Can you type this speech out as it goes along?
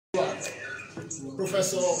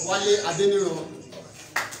Professor Adeyemo,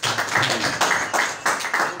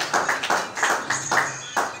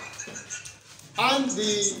 and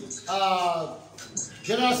the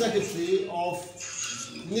General Secretary of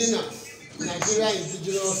NINAS, Nigeria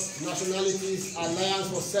Indigenous Nationalities Alliance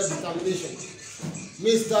for Self-Determination,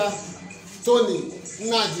 Mr. Tony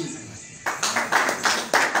Nadi.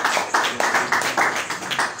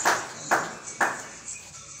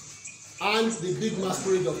 And the big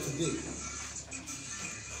masquerade of today,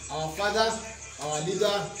 our father, our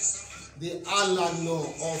leader, the Alano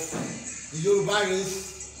of the Yoruba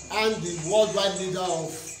race and the worldwide leader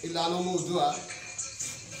of Ilana Oodua,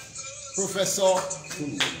 Professor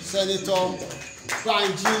Senator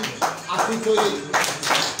Banji Akintoye,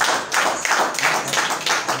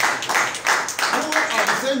 who at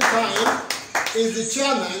the same time is the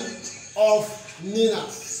chairman of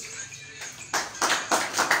NINAS,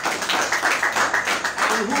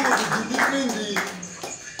 and who will be delivering the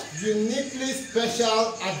uniquely special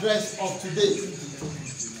address of today.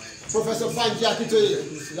 Professor Banji Akintoye,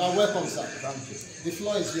 you are welcome, sir. Thank you. The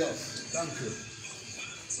floor is yours. Thank you.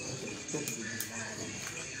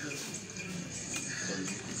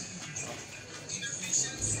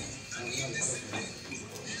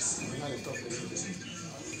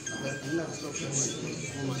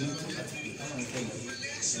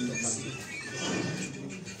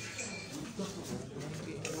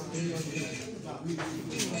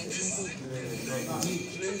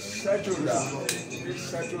 Settle down.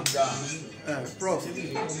 Settle down. Prof,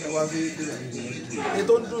 they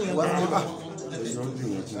don't do it.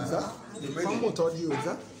 Someone told you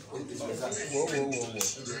that?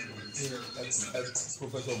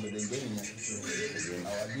 Professor Adeyemo,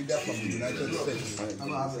 our leader from the United States.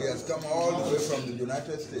 He has come all the way from the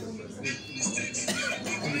United States.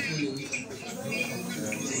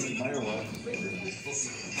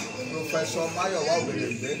 Professor Mayowa.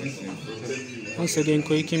 Once again,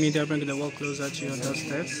 Koiki Media bring the world closer to your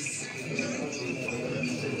doorsteps.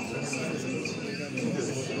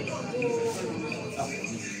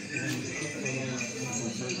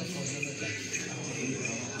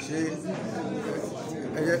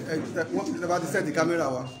 About to set the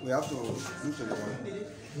camera, we have to move to the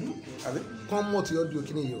one. Come out to your do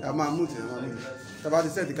you? I'm not moving. About to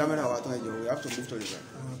set the camera, we have to move to the one.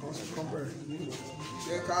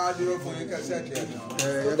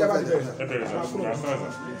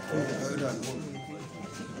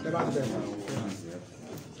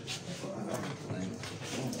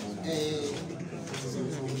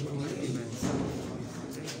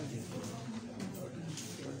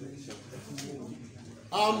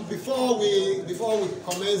 Before we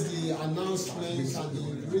commence the announcements and the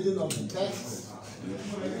reading of the text,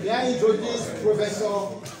 may I introduce Professor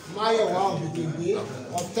Mayowa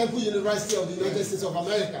of Temple University of the United States of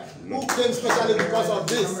America, who came specially because of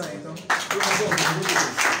this.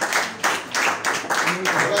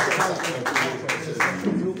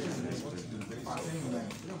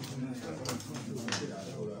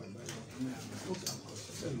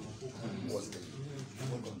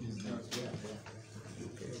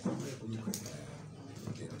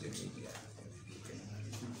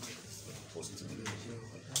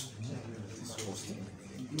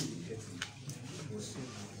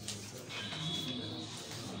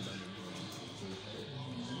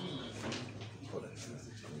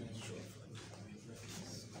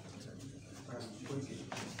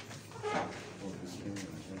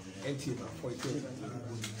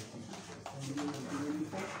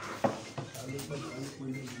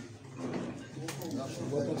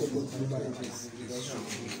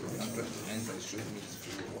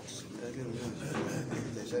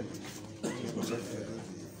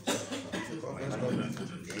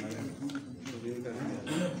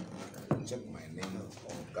 Check my name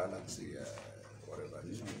on Galaxy, whatever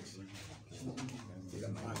it is.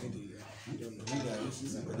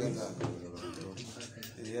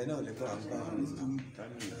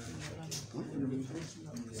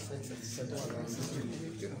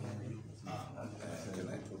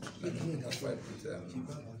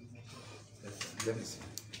 Let me see.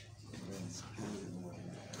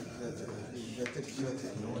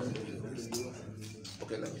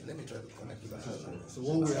 Okay, let me try to connect that. So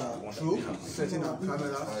when we are through setting our camera,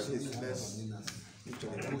 let's move to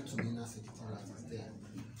the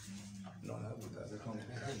No, not with that. The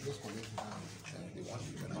one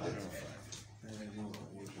you can identify.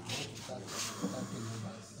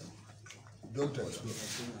 Don't touch me.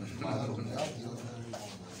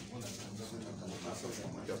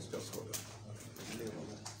 Just hold on.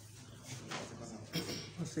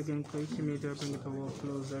 Once again, Koiki Media bring the world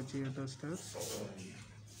closer to your doorsteps.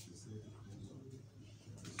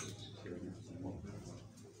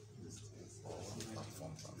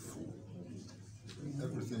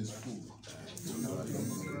 is full.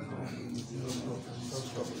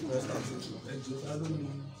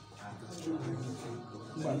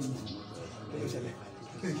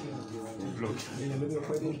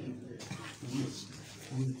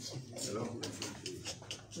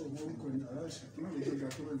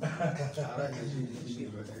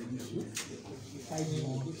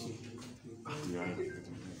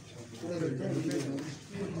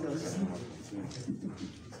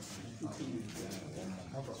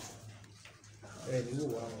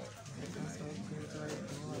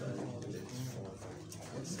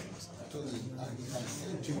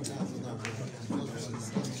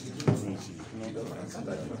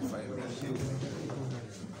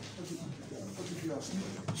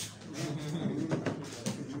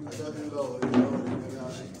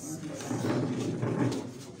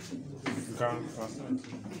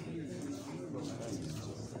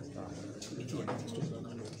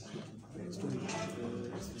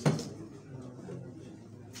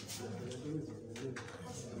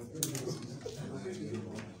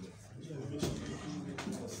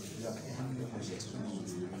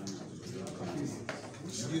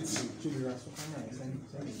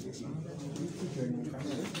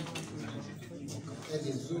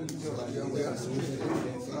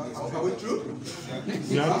 Are we through?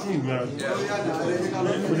 Yeah,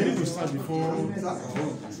 we need to start before. We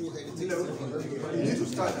need to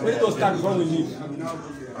start. We need to start before we leave.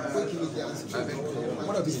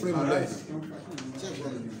 What are the frame like?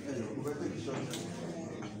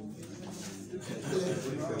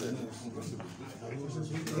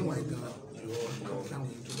 Oh my God.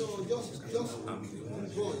 So just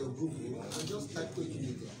go on your Google and just type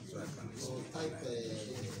Wikimedia. Or type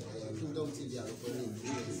Kingdom TV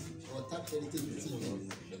or type Heritage TV.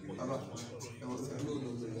 No, we are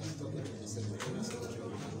talking to the secretary.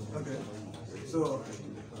 Okay. So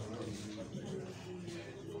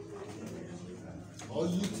or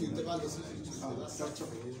YouTube, never listen to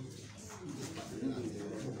YouTube.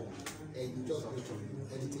 And you just go to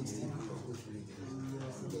Heritage TV.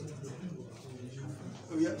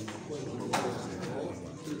 oh yeah.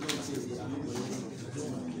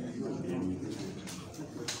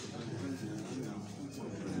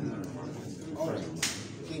 All right.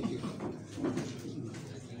 Thank you.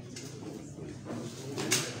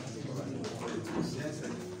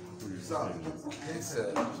 Sir, yes,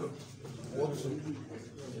 what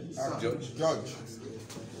Judge,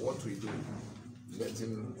 what we do, let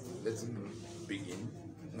him begin.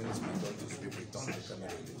 When it's been done, to return the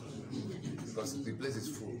camera. Because the place is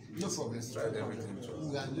full. No problem. Let's try everything.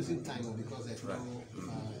 We are losing time because there's no.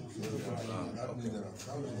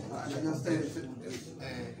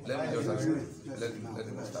 Let me just ask you. Let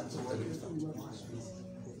him start. Let him start.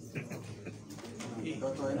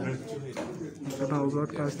 Our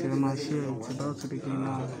broadcast is about to begin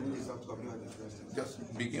now.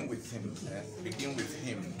 Just begin with him. Begin with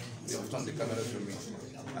him. They will turn the camera to me.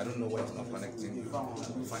 I don't know why it's not connecting. You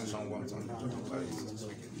find someone to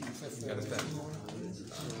speak. You understand?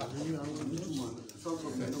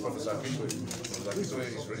 Professor Akintoye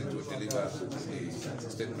is ready to deliver a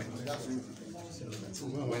statement.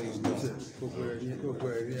 When he's done,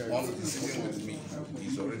 on sitting with me,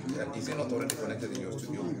 is he not already connected in your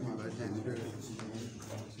studio?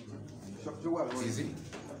 Is he?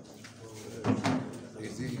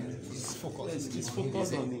 He's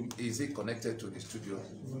focused on him. Is he connected to the studio?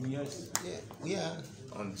 Yes. Yeah.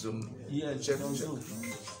 On Zoom? Yes. Check.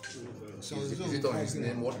 Is it on his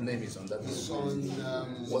name? What name is on that? It's on.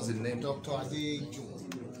 What's the name? Dr.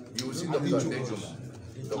 Adeyemo. You will see Dr. Adeyemo.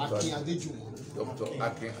 Adeyemo. Dr.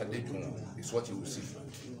 Adeyemo is what you will see.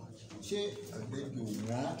 Dr.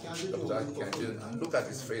 Adeyemo. And look at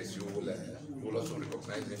his face. You will also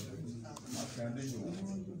recognize him.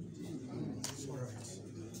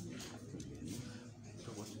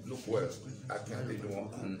 Look well. Adeyemo,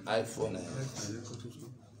 an iPhone.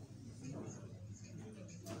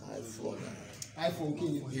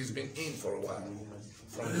 iPhone. He's been in for a while.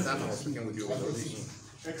 From the time I was speaking with you, was already in.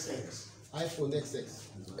 XX. iPhone XX.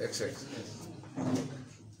 XX.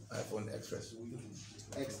 iPhone XS.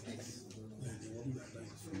 XX.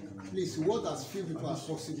 Please, what as few people as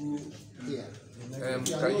possible here.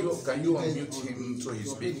 Can you unmute him so he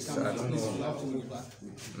speaks? I don't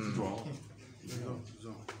know.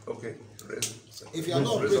 Okay. If you are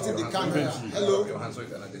not operating the camera, hello. If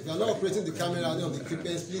you are not operating the camera and the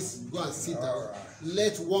equipment, please go and sit down.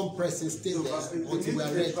 Let one person stay there until we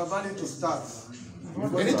are ready. We need to start.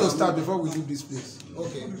 We need to start before we leave this place.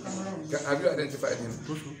 Okay. Have you identified him?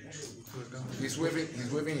 He's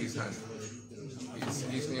waving his hand.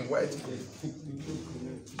 He's in white.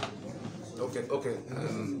 Okay.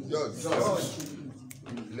 George.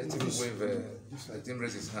 Let him wave. Let him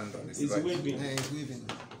raise his hand on the He's device. waving. He's waving.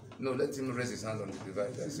 No, let him raise his hand on the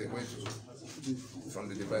device. I say, wait from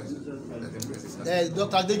the device. Let him raise his hand.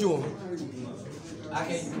 Dr. Adeyemo.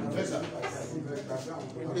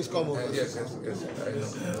 Please come over. Yes, I know.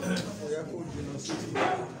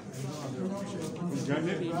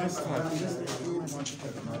 Let's start.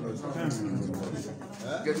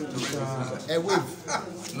 Get him to raise his hand. A wave.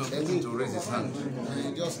 No, get him to raise his hand.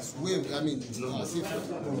 Just wave. I mean, as if.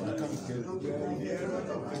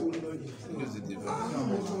 Use the device.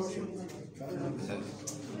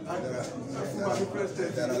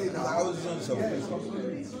 There are thousands of people.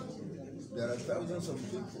 There are thousands of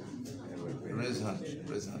people. Raise hand.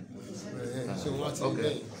 Raise hand. So what?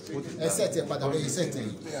 Okay. Set it, padà bẹ́ẹ̀ set it.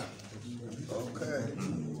 Okay.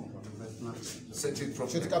 Set it Should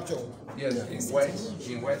properly. capture. Yes,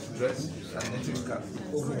 in white dress and native cap.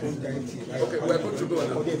 Okay, we're good to go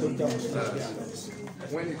now.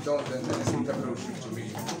 When it's done, then the interpreter will speak to me.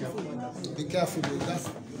 Be careful, though. That's...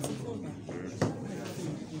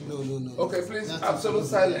 No. Okay, please, absolute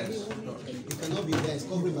silence. You cannot be there. It's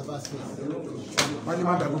covering my face.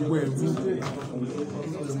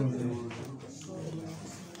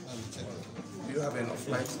 Do you have enough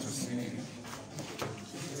light to see?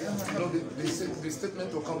 No, the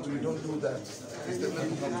statement will come to you. Don't do that. The statement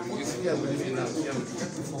will come to you. You see here with me now. Here with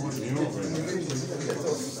me. Let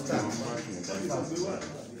us start.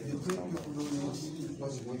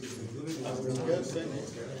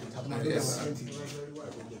 Yes.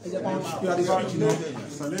 We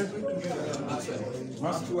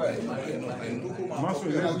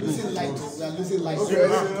are losing light. Okay,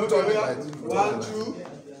 put on the light. 1, 2.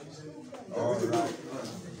 All right.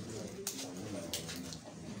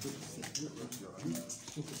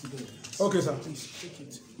 Okay, sir.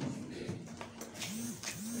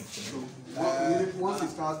 Once it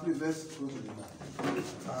starts, please let's go to the back.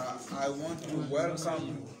 I want to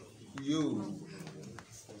welcome you,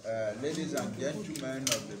 ladies and gentlemen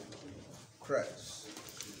of the press.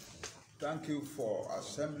 Thank you for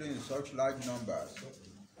assembling in such large numbers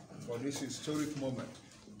for this historic moment.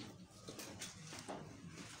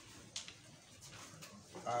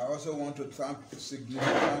 I also want to thank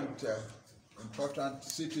significant, important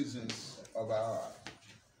citizens of ours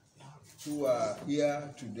who are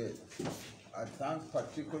here today. I thank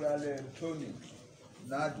particularly Tony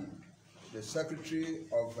Nadi, the Secretary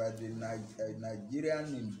of the Nigerian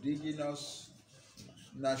Indigenous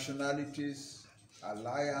Nationalities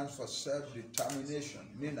Alliance for Self-Determination,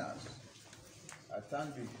 NINAS. I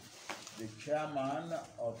thank the chairman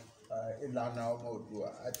of Adeyemo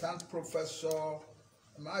igboho. I thank Professor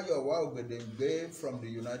Mayowa from the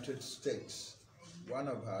United States, one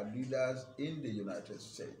of our leaders in the United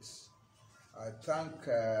States. I thank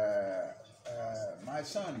my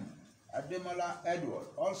son, Adeyemo Edward,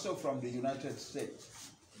 also from the United States,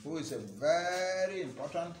 who is a very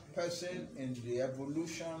important person in the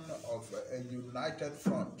evolution of a united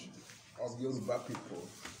front of Yoruba people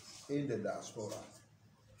in the diaspora.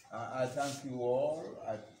 I thank you all.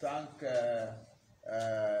 I thank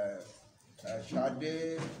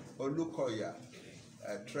Shade Olukoya,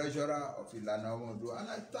 treasurer of Adeyemo igboho, and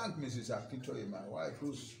I thank Mrs. Akintoye, my wife,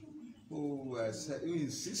 who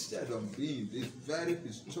insisted on being this very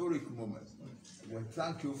historic moment. Well,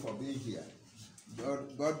 thank you for being here.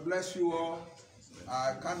 God bless you all.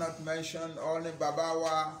 I cannot mention only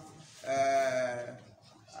Babawa,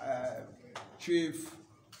 Chief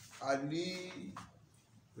Ali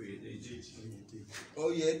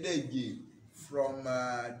Oyedeji from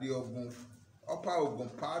the Upper Ogun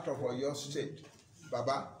part of Oyo State.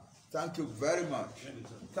 Baba, thank you very much.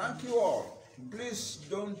 Thank you all. Please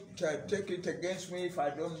don't take it against me if I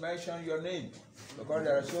don't mention your name, because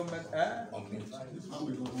there are so many.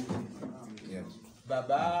 Yes.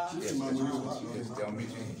 Baba. Yes, they are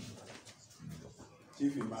meeting.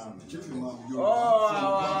 Chief Imam.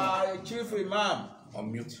 Our Chief Imam.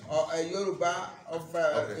 Unmute. A Yoruba of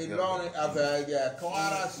Ilorin of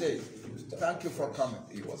Kwara State. Thank you for coming.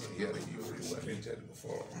 He wasn't hearing you. You were muted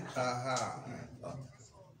before.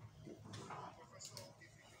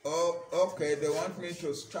 Oh, okay. They want me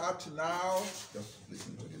to start now. Just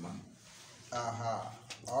listen to the man.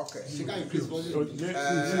 Okay. She can increase volume.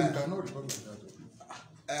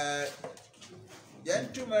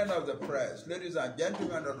 Gentlemen of the press, ladies and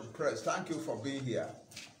gentlemen of the press, thank you for being here,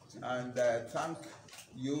 and thank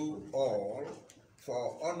you all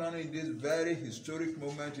for honoring this very historic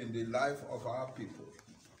moment in the life of our people.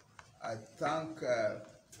 I thank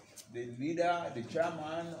the leader, the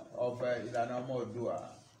chairman of Adeyemo igboho,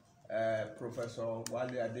 Professor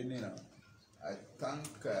Wale Adenina. I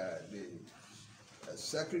thank the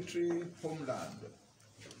Secretary Homeland,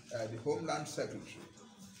 the Homeland Secretary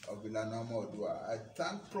of Adeyemo igboho. I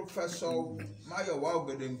thank Professor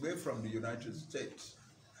Mayowa from the United States,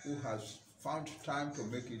 who has found time to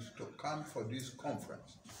make it to come for this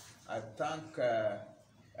conference. I thank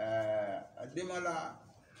Adeyemo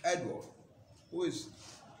igboho, who is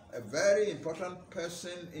a very important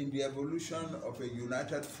person in the evolution of a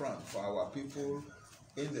united front for our people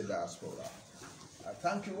in the diaspora. I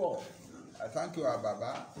thank you all. I thank you,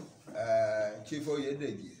 Ababa, Chief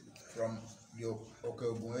Oyedeji from the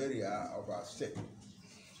Okeogun area of our state.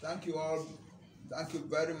 Thank you all. Thank you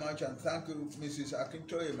very much, and thank you, Mrs.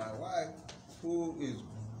 Akintoye, my wife, who is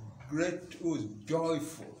great, who is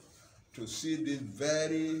joyful to see this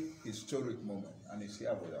very historic moment, and is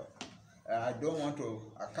here with us. I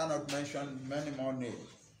cannot mention many more names.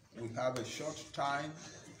 We have a short time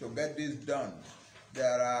to get this done.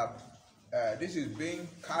 This is being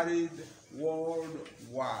carried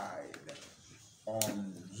worldwide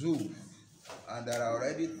on Zoom, and there are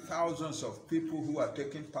already thousands of people who are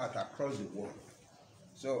taking part across the world.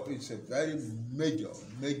 So it's a very major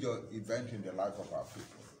event in the life of our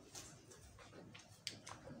people.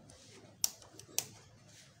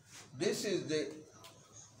 This is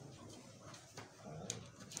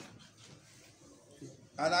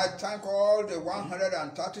and I thank all the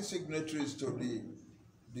 130 signatories to the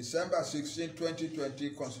December 16,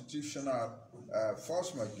 2020 Constitutional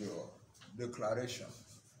Force Majeure Declaration.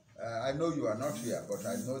 I know you are not here, but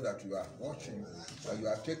I know that you are watching, and you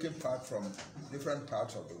are taking part from different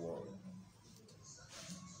parts of the world.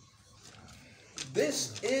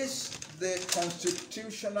 This is the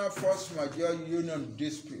Constitutional Force Majeure Union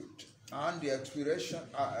dispute and the expiration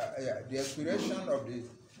of the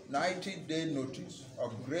 90-day notice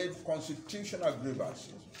of grave constitutional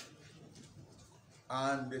grievances.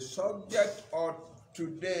 And the subject of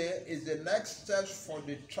today is the next steps for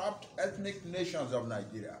the trapped ethnic nations of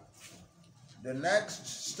Nigeria. The next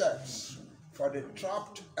steps for the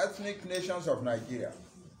trapped ethnic nations of Nigeria.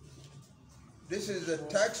 This is the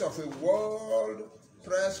text of a World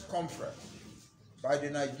Press Conference by the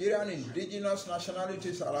Nigerian Indigenous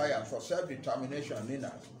Nationalities Alliance for Self-Determination,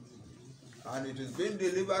 NINAS. And it is being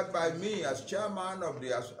delivered by me as chairman of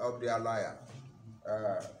the alliance,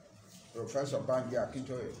 Professor Banji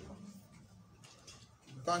Akintoye.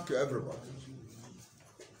 Thank you, everybody.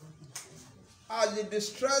 As the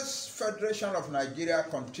distressed Federation of Nigeria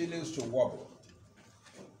continues to wobble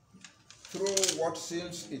through what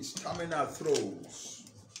seems its terminal throes,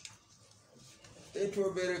 it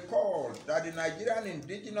will be recalled that the Nigerian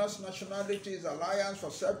Indigenous Nationalities Alliance for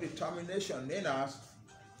Self-Determination, NINAS,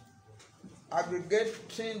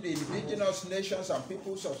 aggregating the indigenous nations and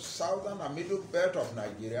peoples of southern and middle belt of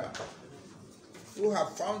Nigeria, who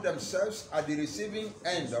have found themselves at the receiving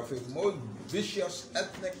end of a most vicious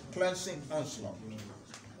ethnic cleansing onslaught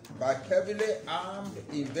by heavily armed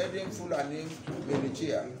invading Fulani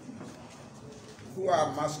militia, who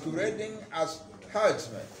are masquerading as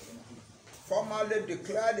herdsmen, formally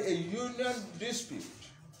declared a union dispute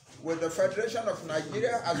with the Federation of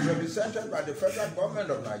Nigeria as represented by the federal government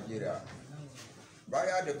of Nigeria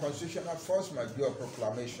via the Constitutional Force Majeure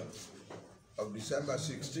Proclamation of December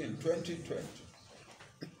 16, 2020,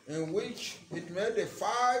 in which it made a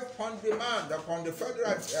five-point demand upon the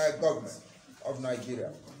federal government of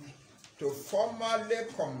Nigeria to formally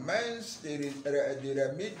commence the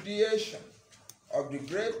remediation of the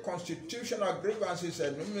grave constitutional grievances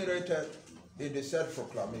enumerated in the said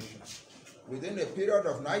proclamation within a period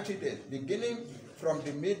of 90 days, beginning from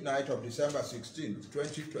the midnight of December 16,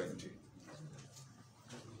 2020.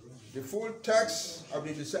 The full text of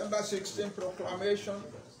the December 16 proclamation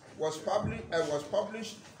was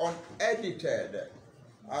published unedited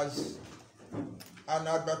as an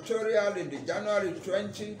advertorial in the January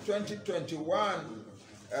 20, 2021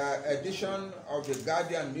 edition of the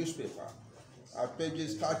Guardian newspaper at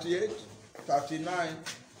pages 38, 39,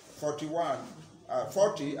 41,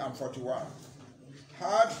 40 and 41.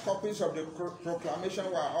 Hard copies of the proclamation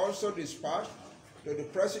were also dispatched to the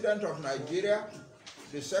President of Nigeria,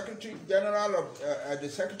 the Secretary General of the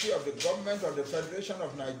Secretary of the Government of the Federation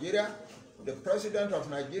of Nigeria, the President of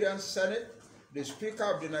Nigerian Senate, the Speaker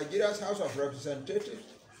of the Nigeria's House of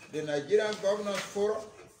Representatives, the Nigerian Governors Forum,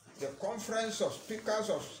 the Conference of Speakers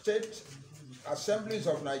of State Assemblies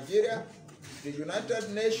of Nigeria, the United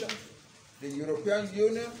Nations, the European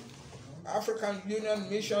Union, African Union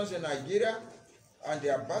missions in Nigeria, and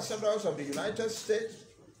the ambassadors of the United States,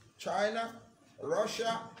 China,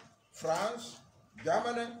 Russia, France,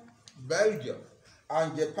 Germany, Belgium,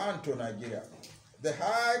 and Japan to Nigeria, the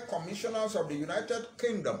High Commissioners of the United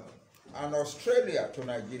Kingdom and Australia to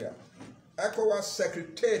Nigeria, ECOWAS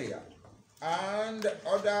Secretariat, and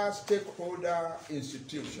other stakeholder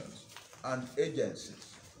institutions and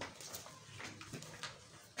agencies.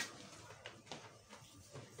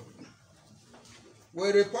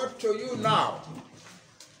 We report to you now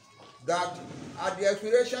that at the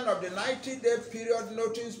expiration of the 90-day period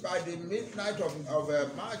noticed by the midnight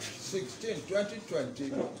of March 16,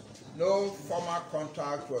 2020, no formal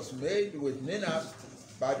contact was made with NINAS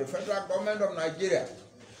by the federal government of Nigeria.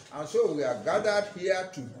 And so we are gathered here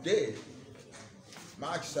today,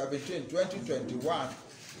 March 17, 2021,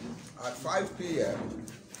 at 5 p.m.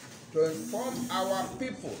 to inform our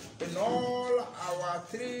people in all our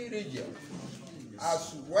 3 regions,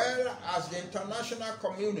 as well as the international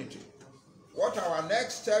community, what our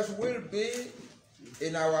next steps will be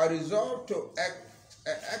in our resolve to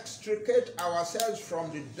extricate ourselves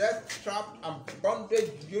from the death-trapped and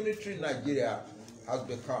bondage unitary Nigeria has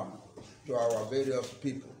become to our various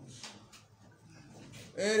peoples.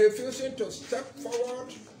 In refusing to step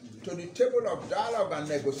forward to the table of dialogue and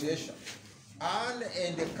negotiation, and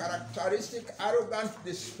in the characteristic arrogant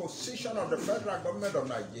disposition of the federal government of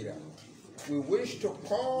Nigeria, we wish to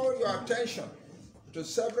call your attention to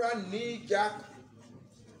several knee-jerk,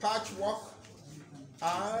 patchwork,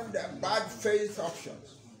 and bad faith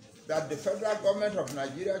options that the federal government of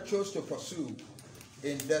Nigeria chose to pursue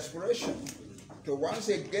in desperation to once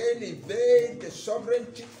again evade the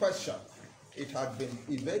sovereignty question it had been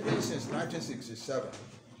evading since 1967,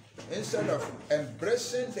 instead of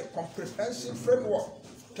embracing the comprehensive framework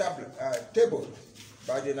tabled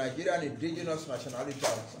by the Nigerian Indigenous Nationalities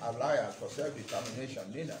Alliance for Self-Determination,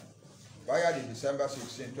 NINA, via the December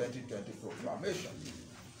 16, 2020 proclamation.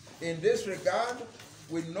 In this regard,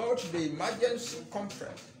 we note the emergency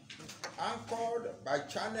conference anchored by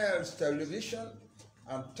Channels Television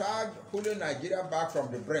and tagged Pulling Nigeria Back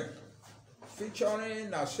from the Brink, featuring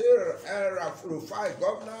Nasir El-Rufai,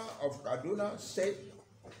 governor of Kaduna State,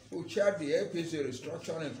 who chaired the APC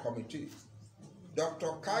restructuring committee, Dr.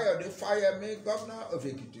 Kayode Fayemi, governor of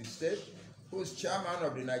Ekiti State, who is chairman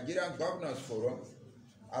of the Nigerian Governors Forum,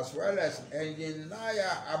 as well as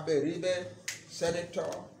Engineer Aberibe, senator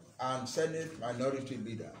and Senate minority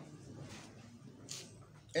leader.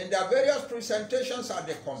 In their various presentations at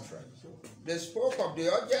the conference, they spoke of the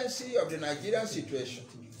urgency of the Nigerian situation.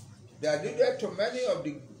 They alluded to many of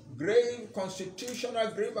the grave constitutional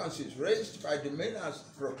grievances raised by the NINAS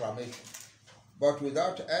proclamation, but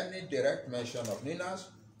without any direct mention of NINAS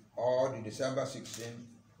or the December 16,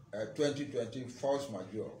 2020 force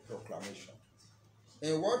majeure proclamation.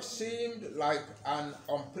 In what seemed like an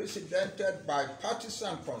unprecedented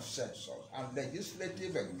bipartisan consensus and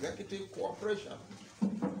legislative executive cooperation,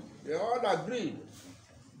 they all agreed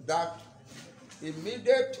that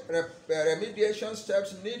immediate remediation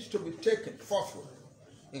steps need to be taken forthwith,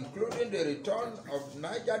 including the return of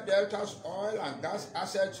Niger Delta's oil and gas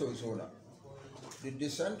assets to its owner, the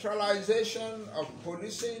decentralization of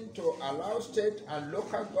policing to allow state and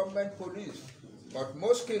local government police, but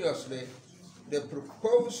most curiously, the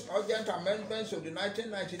proposed urgent amendments to the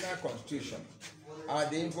 1999 Constitution and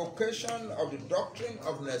the invocation of the doctrine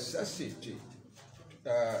of necessity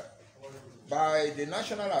by the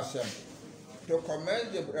National Assembly to commence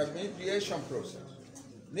the remediation process.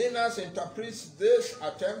 NINAS interprets this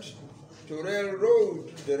attempt to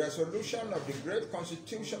railroad the resolution of the great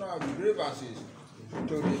constitutional grievances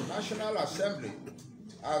to the National Assembly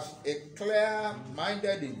as a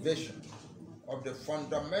clear-minded invasion of the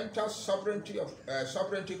fundamental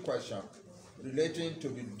sovereignty question relating to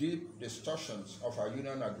the deep distortions of our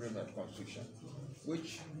Union Agreement Constitution,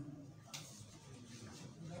 which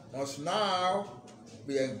must now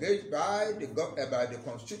be engaged by the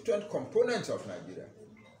constituent components of Nigeria,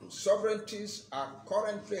 whose sovereignties are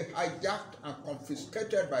currently hijacked and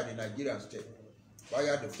confiscated by the Nigerian state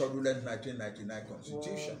via the fraudulent 1999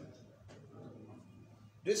 Constitution.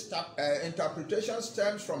 This interpretation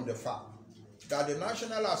stems from the fact that the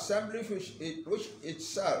National Assembly, which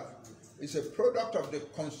itself is a product of the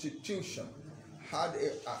Constitution, had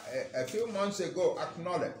a few months ago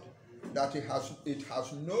acknowledged that it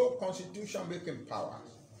has no constitution-making power,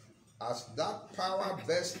 as that power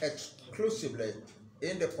vests exclusively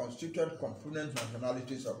in the constituent component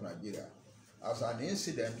nationalities of Nigeria as an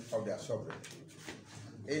incident of their sovereignty.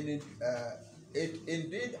 It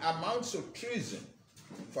indeed amounts to treason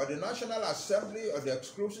for the National Assembly or the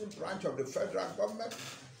exclusive branch of the federal government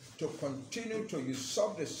to continue to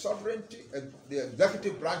usurp the sovereignty, the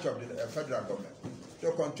executive branch of the federal government,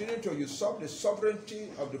 to continue to usurp the sovereignty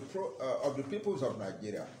of the peoples of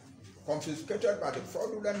Nigeria, confiscated by the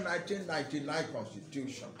fraudulent 1999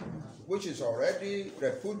 Constitution, which is already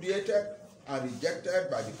repudiated and rejected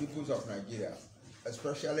by the peoples of Nigeria,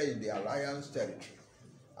 especially in the alliance territory,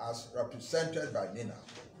 as represented by NINA.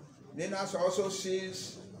 NINAS also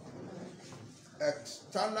sees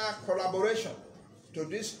external collaboration to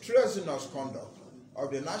this treasonous conduct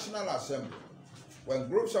of the National Assembly when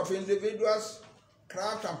groups of individuals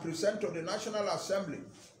craft and present to the National Assembly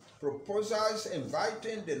proposals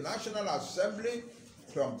inviting the National Assembly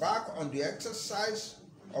to embark on the exercise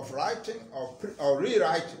of writing or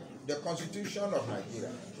rewriting the Constitution of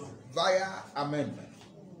Nigeria via amendment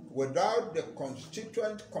without the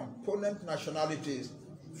constituent component nationalities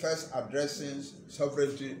first addressing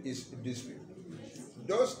sovereignty dispute.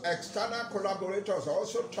 Those external collaborators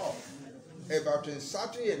also talk about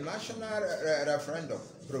inserting a national referendum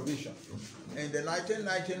provision in the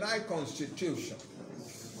 1999 Constitution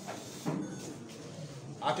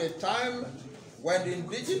at a time when the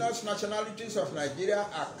indigenous nationalities of Nigeria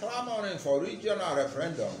are clamoring for regional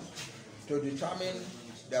referendums to determine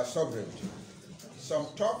their sovereignty. Some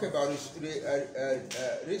talk about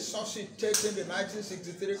resuscitating the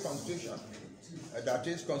 1963 Constitution, that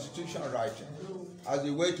is constitution writing, as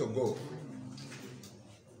the way to go.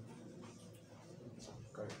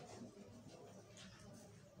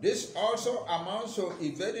 This also amounts to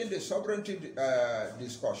evading the sovereignty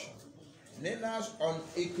discussion. NINAS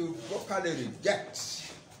unequivocally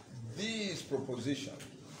rejects these propositions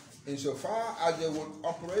insofar as they would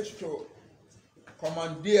operate to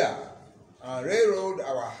commandeer and railroad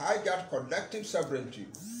our hijacked collective sovereignty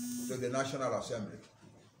to the National Assembly.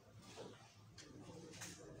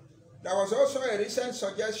 There was also a recent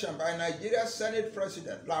suggestion by Nigeria's Senate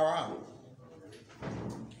President,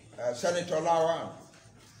 Senator Lawan,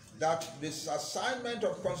 that this assignment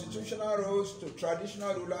of constitutional roles to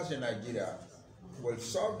traditional rulers in Nigeria will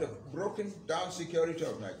solve the broken down security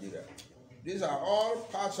of Nigeria. These are all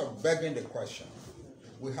parts of begging the question.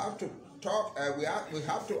 We have to talk. We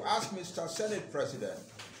have to ask Mr. Senate President,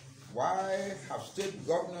 why have state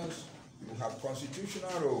governors who have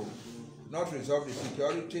constitutional roles not resolved the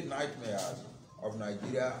security nightmares of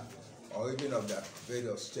Nigeria or even of the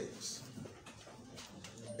various states?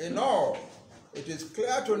 In all, it is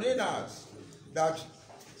clear to NINAS that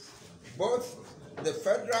both the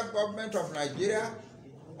federal government of Nigeria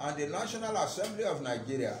and the National Assembly of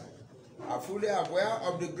Nigeria are fully aware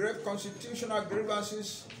of the grave constitutional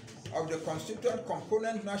grievances of the constituent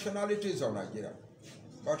component nationalities of Nigeria,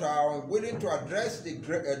 but are unwilling to address the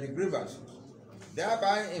grievances,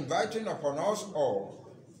 thereby inviting upon us all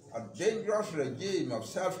a dangerous regime of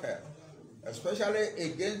self-help, especially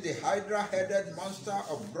against the hydra-headed monster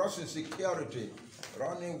of gross insecurity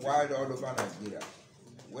running wild all over Nigeria,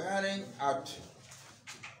 wearing at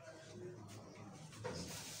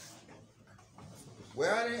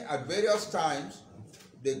various times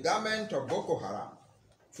the garment of Boko Haram,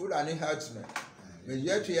 Fulani herdsmen,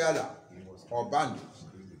 Mijetiala, or bandits.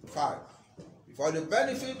 5. For the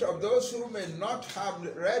benefit of those who may not have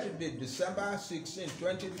read the December 16,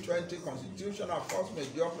 2020 Constitutional Force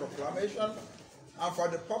Majeure Proclamation, and for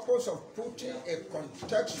the purpose of putting a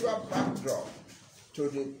contextual backdrop to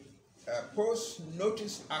the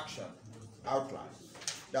post-notice action outline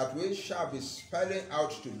that we shall be spelling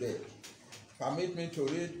out today, permit me to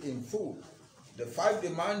read in full the 5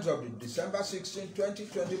 demands of the December 16,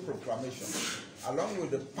 2020 proclamation, along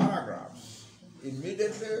with the paragraphs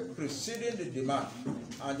immediately preceding the demand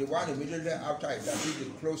and the one immediately after it, that is the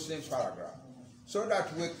closing paragraph, so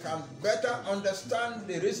that we can better understand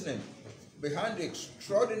the reasoning behind the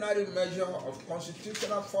extraordinary measure of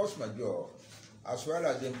constitutional force majeure, as well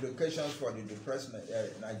as the implications for the depressed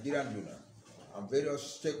Nigerian Union and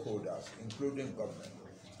various stakeholders, including government,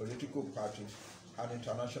 political parties, and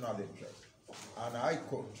international interests. And I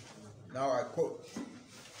quote, now I quote,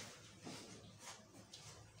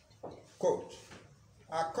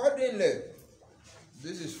 accordingly,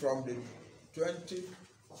 this is from the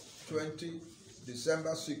 2020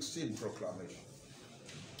 December 16 proclamation.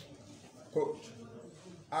 Quote,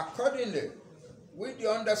 accordingly, with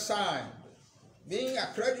the undersigned being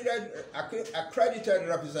accredited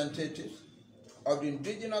representatives of the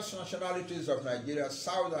indigenous nationalities of Nigeria's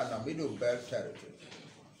southern and middle belt territories,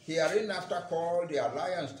 hereinafter called the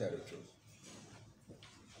Alliance territories,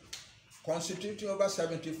 constituting over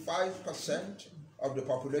 75% of the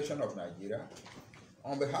population of Nigeria,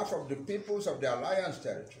 on behalf of the peoples of the Alliance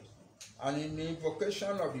territories, and in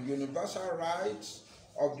invocation of the universal rights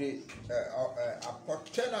of the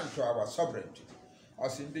appertinent to our sovereignty,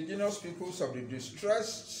 as indigenous peoples of the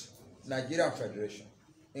distressed Nigerian Federation,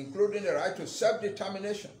 including the right to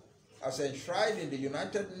self-determination, as enshrined in the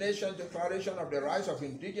United Nations Declaration of the Rights of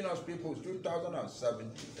Indigenous Peoples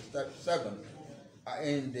 2007,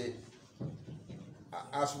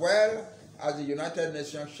 as well as the United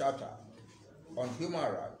Nations Charter on Human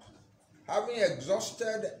Rights, having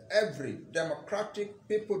exhausted every democratic,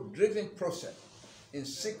 people-driven process in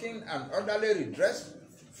seeking an orderly redress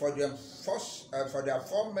for the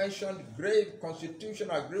aforementioned grave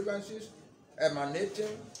constitutional grievances emanating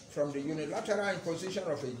from the unilateral imposition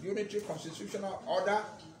of a unitary constitutional order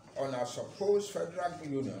on our supposed federal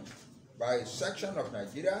union by a section of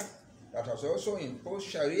Nigeria that has also imposed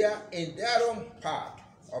Sharia in their own part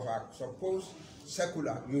of our supposed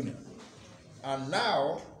secular union. And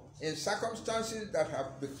now, in circumstances that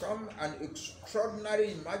have become an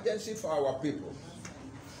extraordinary emergency for our people,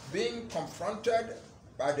 being confronted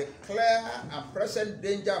by the clear and present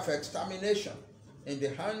danger of extermination in the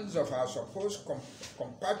hands of our supposed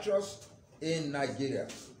compatriots in Nigeria,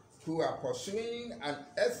 who are pursuing an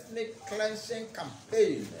ethnic cleansing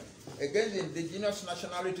campaign against the indigenous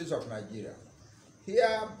nationalities of Nigeria,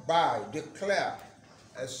 hereby declare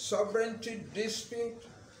a sovereignty dispute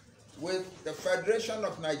with the Federation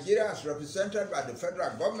of Nigeria as represented by the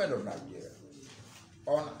federal government of Nigeria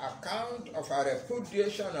on account of our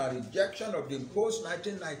repudiation and rejection of the imposed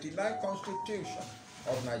 1999 Constitution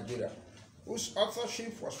of Nigeria, whose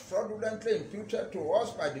authorship was fraudulently imputed to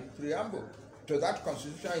us by the preamble to that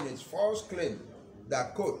Constitution in its false claim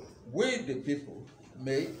that, quote, we the people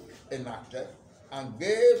made, enacted, and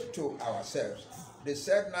gave to ourselves the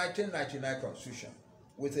said 1999 Constitution,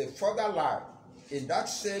 with a further lie in that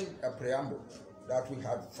same preamble that we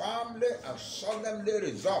had firmly and solemnly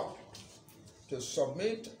resolved to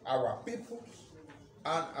submit our peoples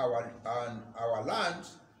and our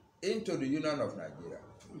lands into the Union of Nigeria.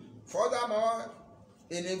 Furthermore,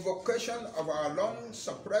 in invocation of our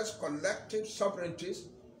long-suppressed collective sovereignties,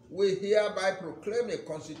 we hereby proclaim a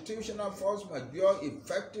constitutional force majeure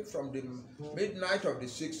effective from the midnight of the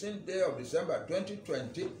 16th day of December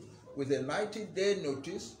 2020 with a 90-day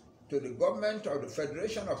notice to the government of the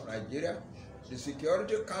Federation of Nigeria, the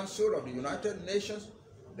Security Council of the United Nations,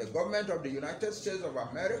 the government of the United States of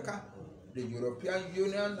America, the European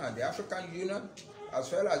Union and the African Union, as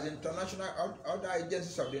well as international other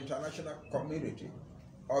agencies of the international community,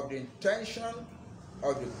 of the intention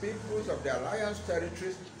of the peoples of the Alliance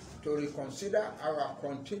territories to reconsider our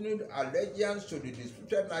continued allegiance to the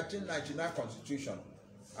disputed 1999 Constitution,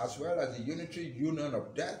 as well as the unitary union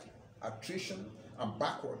of death, attrition, and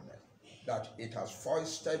backwardness that it has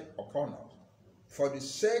foisted upon us. For the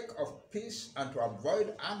sake of peace and to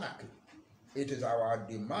avoid anarchy, it is our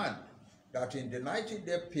demand that in the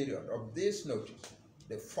 90-day period of this notice,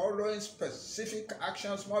 the following specific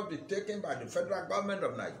actions must be taken by the federal government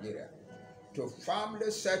of Nigeria to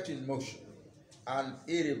firmly set in motion an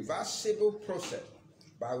irreversible process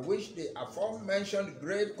by which the aforementioned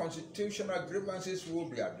grave constitutional grievances will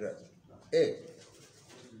be addressed.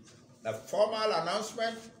 A formal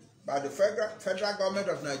announcement by the federal government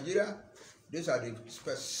of Nigeria. These are the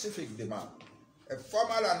specific demands. A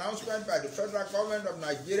formal announcement by the federal government of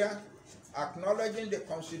Nigeria acknowledging the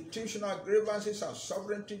constitutional grievances and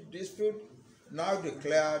sovereignty dispute now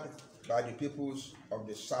declared by the peoples of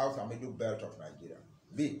the South and Middle Belt of Nigeria.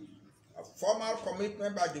 B. A formal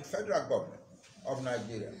commitment by the federal government of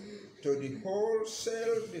Nigeria to the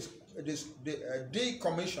wholesale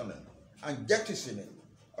decommissioning and jettisoning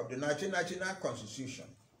of the 1999 Constitution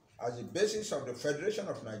as the basis of the Federation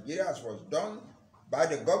of Nigeria, as was done by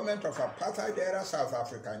the government of apartheid-era South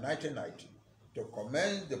Africa in 1990, to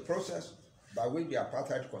commence the process by which the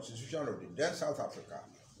apartheid constitution of the then South Africa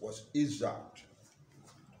was eased out.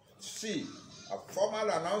 C. A formal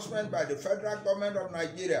announcement by the federal government of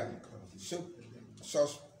Nigeria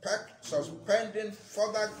suspending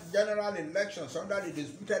further general elections under the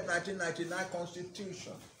disputed 1999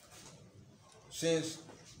 Constitution, since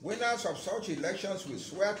winners of such elections will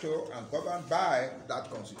swear to and govern by that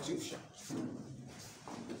Constitution.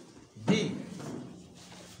 D.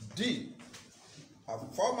 A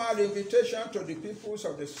formal invitation to the peoples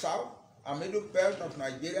of the South and Middle Belt of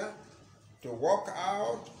Nigeria to work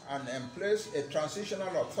out and emplace a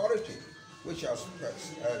transitional authority which has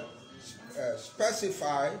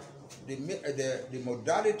specified the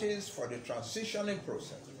modalities for the transitioning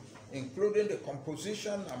process, including the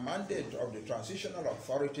composition and mandate of the transitional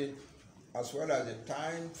authority, as well as the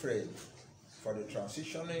time frame for the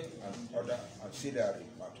transitioning and other ancillary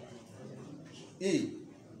matters. E.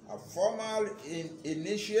 A formal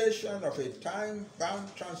initiation of a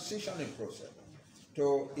time-bound transitioning process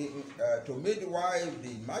to midwife the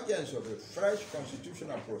emergence of a fresh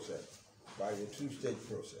constitutional process by a two-stage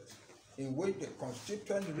process, in which the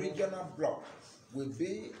constituent regional bloc will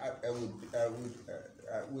be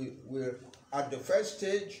will at the first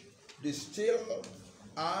stage distill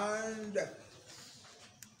and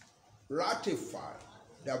ratify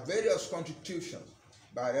the various constitutions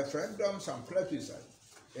by referendums and plebiscites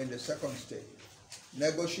in the second stage.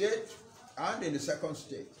 Negotiate, and in the second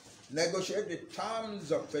stage, negotiate the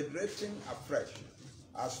terms of federating afresh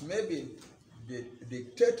as may be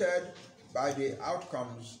dictated by the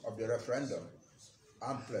outcomes of the referendum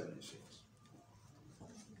and plebiscites.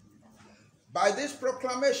 By this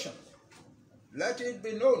proclamation, let it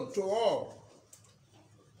be known to all,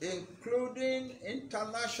 including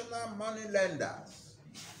international money lenders,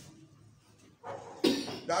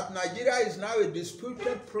 that Nigeria is now a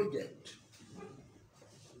disputed project,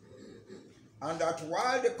 and that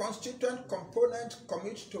while the constituent component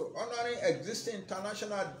commits to honoring existing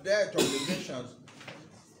international debt obligations,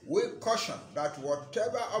 we caution that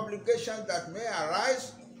whatever obligations that may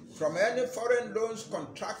arise from any foreign loans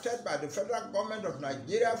contracted by the federal government of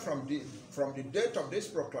Nigeria from the date of this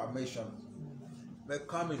proclamation may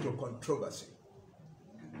come into controversy.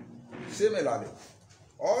 Similarly,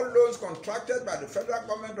 all loans contracted by the federal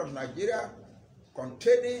government of Nigeria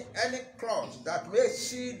containing any clause that may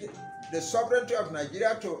cede the sovereignty of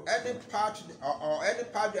Nigeria to any part or any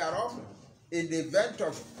part thereof in the event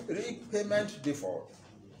of repayment default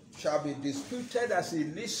shall be disputed as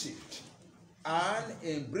illicit and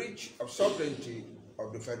in breach of sovereignty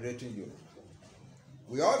of the federating unit.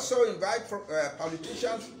 We also invite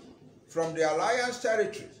politicians from the alliance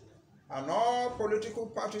territories and all political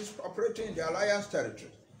parties operating in the alliance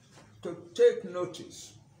territories to take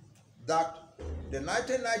notice that the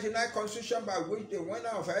 1999 constitution by which the winner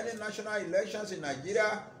of any national elections in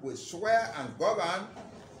Nigeria will swear and govern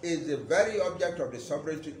is the very object of the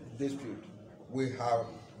sovereignty dispute we have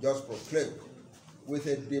just proclaimed, with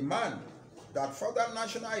a demand that further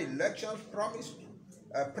national elections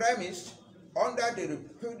premised under the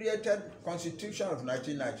repudiated Constitution of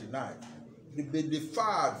 1999 be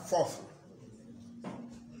deferred forthwith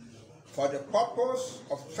for the purpose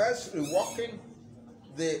of first reworking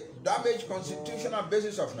the damaged constitutional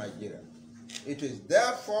basis of Nigeria. It is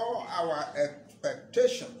therefore our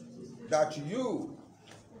expectation that you,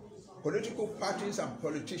 political parties and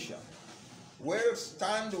politicians, will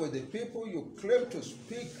stand with the people you claim to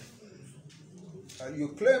speak, you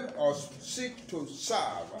claim or seek to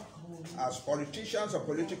serve as politicians or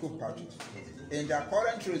political parties in their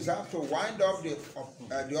current resolve to wind up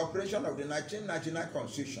the operation of the 1999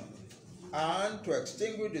 Constitution and to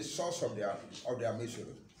extinguish the source of their misery.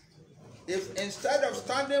 If instead of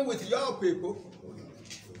standing with your people,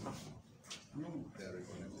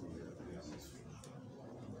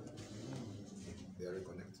 they are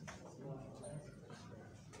reconnecting.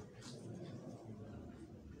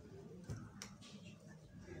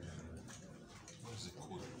 What's the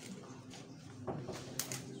code?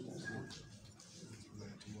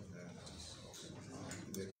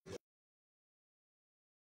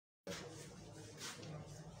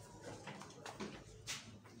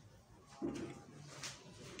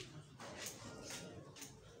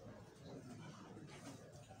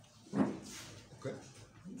 Okay.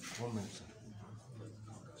 1 minute.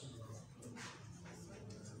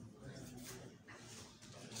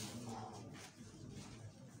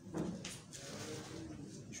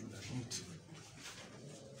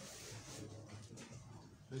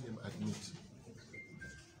 Let them admit.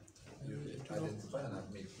 You identify and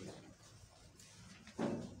admit, please.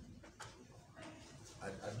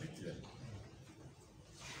 Admit them.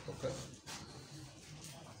 Okay.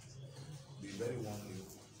 The very one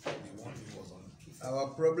who was on the key. our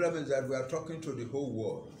problem is that we are talking to the whole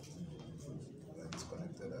world. We are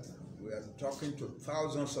disconnected. We are talking to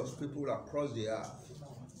thousands of people across the earth.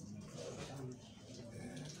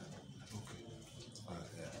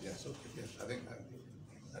 Yes, okay, yes. I think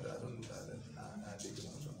I don't do that. I think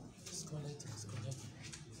disconnect.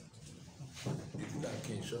 You do that,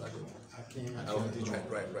 King, sure I do.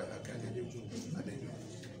 Right. I can't do. I did.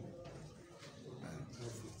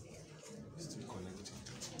 Still connecting.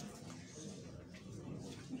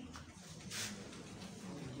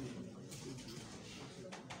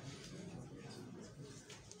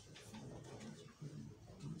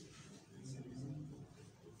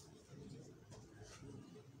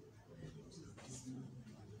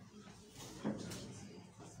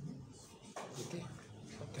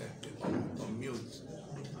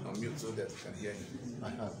 Unmute so that we can hear you. I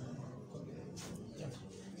have.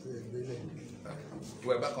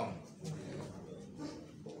 We're back on.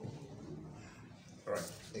 All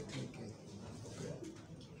right.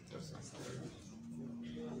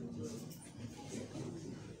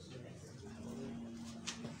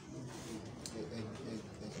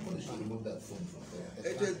 Remove that phone from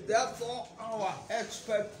there. It is therefore our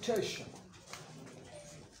expectation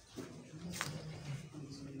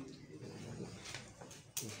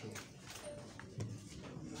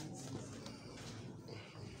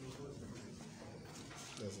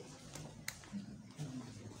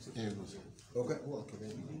Okay.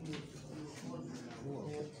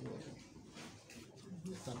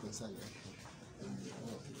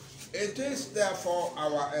 It is therefore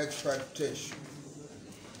our expectation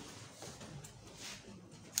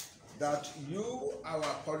that you, our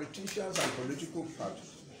politicians and political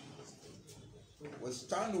parties, will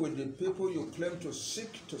stand with the people you claim to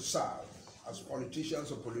seek to serve as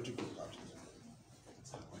politicians or political parties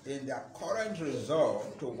in their current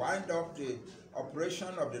resolve to wind up the operation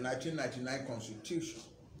of the 1999 Constitution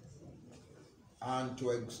and to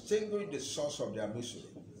extinguish the source of their misery.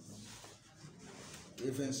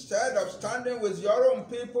 If instead of standing with your own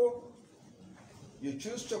people, you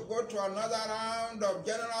choose to go to another round of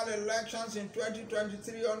general elections in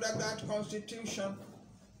 2023 under that Constitution,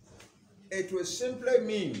 it will simply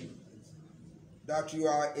mean that you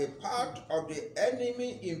are a part of the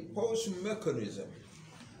enemy-imposed mechanism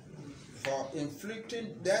for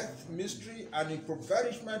inflicting death, misery, and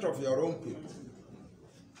impoverishment of your own people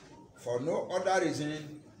for no other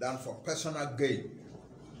reason than for personal gain.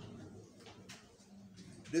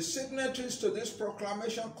 The signatories to this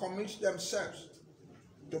proclamation commit themselves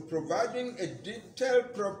to providing a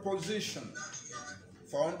detailed proposition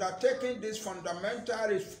for undertaking this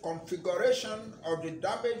fundamental configuration of the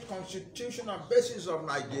damaged constitutional basis of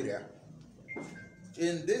Nigeria.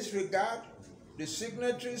 In this regard, the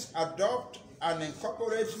signatories adopt and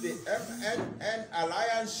incorporate the MNN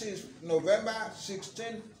Alliance's November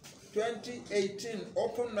 16, 2018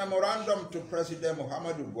 open memorandum to President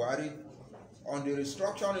Muhammadu Buhari on the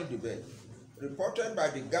restructuring debate, reported by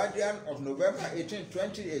The Guardian of November 18,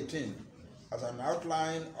 2018, as an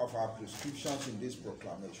outline of our prescriptions in this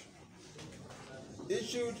proclamation.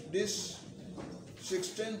 Issued this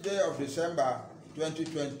 16th day of December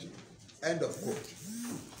 2020, end of quote.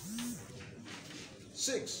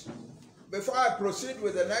 6. Before I proceed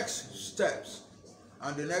with the next steps,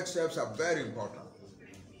 and the next steps are very important,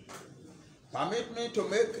 permit me to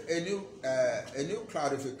make a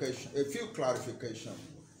few clarifications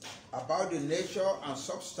about the nature and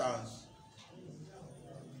substance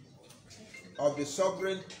of the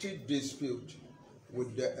sovereignty dispute we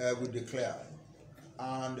declared,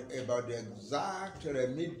 and about the exact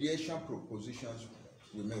remediation propositions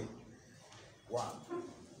we made. 1.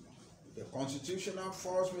 The constitutional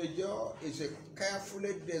force majeure is a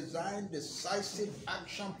carefully designed, decisive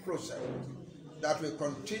action process that will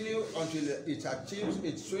continue until it achieves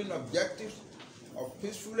its twin objectives of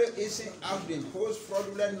peacefully easing out the imposed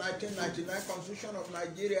fraudulent 1999 Constitution of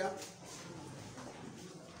Nigeria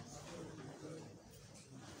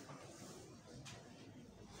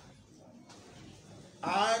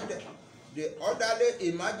and the orderly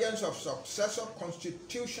emergence of successor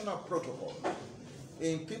constitutional protocols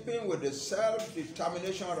in keeping with the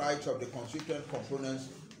self-determination rights of the constituent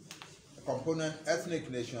component ethnic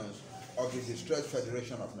nations of the distressed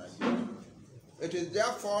Federation of Nigeria. It is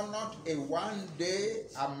therefore not a one-day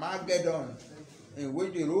Armageddon in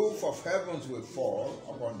which the roof of heavens will fall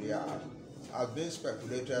upon the earth, as been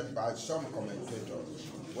speculated by some commentators,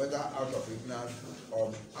 whether out of ignorance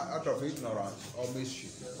or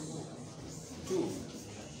mischief. 2.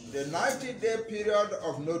 The 90-day period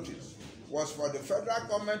of notice was for the federal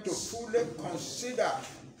government to fully consider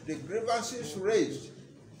the grievances raised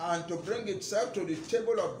and to bring itself to the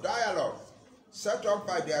table of dialogue set up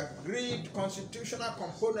by the agreed constitutional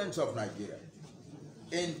components of Nigeria.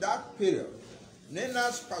 In that period,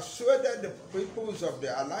 Ninas persuaded the peoples of the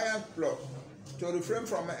Alliance Bloc to refrain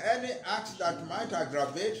from any acts that might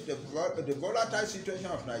aggravate the volatile situation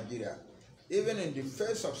of Nigeria, even in the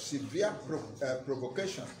face of severe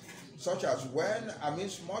provocation, such as when,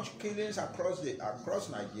 amidst much killings across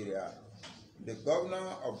Nigeria, the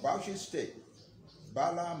governor of Bauchi State,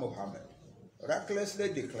 Bala Mohammed,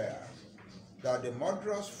 recklessly declared that the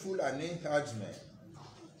murderous Fulani herdsmen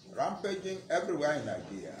rampaging everywhere in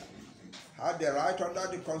Nigeria had the right under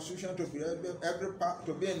the Constitution to be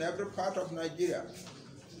in every part of Nigeria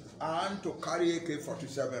and to carry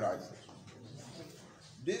AK-47 rifles.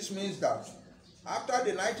 This means that after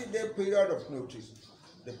the 90-day period of notice,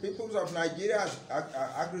 the peoples of Nigeria are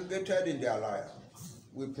aggregated in the alliance.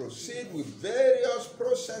 We proceed with various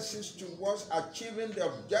processes towards achieving the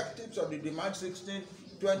objectives of the March 16,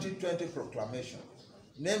 2020 proclamation,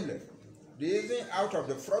 namely, the easing out of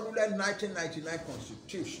the fraudulent 1999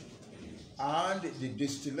 Constitution and the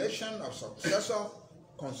distillation of successor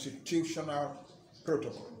constitutional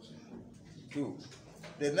protocols. 2.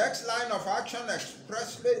 The next line of action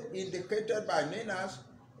expressly indicated by Ninas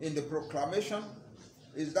in the proclamation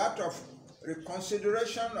is that of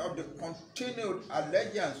reconsideration of the continued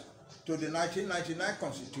allegiance to the 1999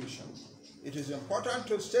 Constitution. It is important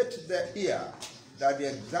to state here that the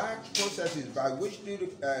exact processes by which the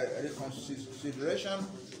reconsideration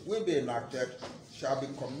will be enacted shall be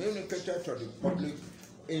communicated to the public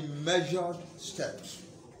in measured steps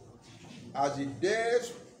as the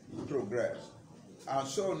days progress. And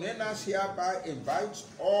so NENAS hereby invites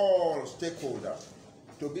all stakeholders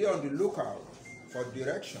to be on the lookout for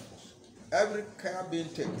directions, every care being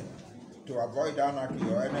taken to avoid anarchy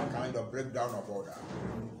or any kind of breakdown of order.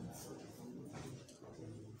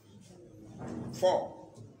 4.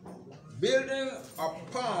 Building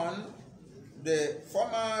upon the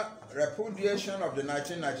former repudiation of the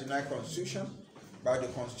 1999 Constitution by the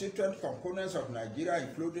constituent components of Nigeria,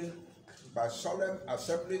 including by solemn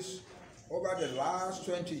assemblies over the last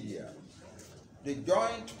 20 years, the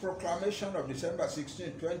joint proclamation of December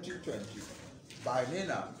 16, 2020 by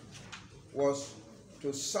NENA was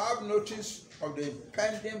to serve notice of the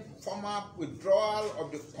impending formal withdrawal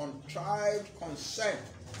of the contrived consent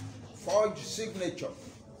forged signature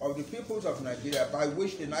of the peoples of Nigeria by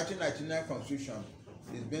which the 1999 Constitution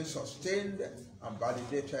is being sustained and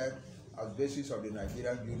validated as basis of the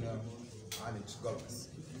Nigerian Union and its government.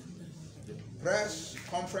 The press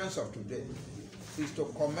conference of today is to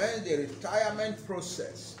commence the retirement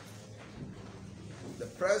process. The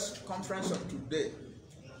press conference of today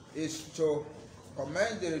is to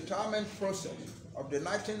commence the retirement process of the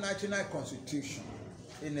 1999 Constitution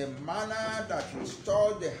in a manner that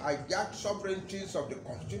restores the hijacked sovereignties of the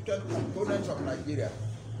constituent components of Nigeria,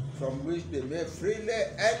 from which they may freely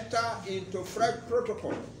enter into fresh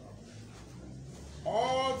protocol,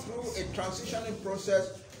 all through a transitioning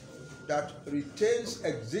process that retains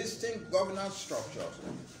existing governance structures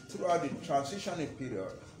throughout the transitioning period,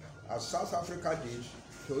 as South Africa did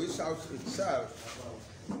to itself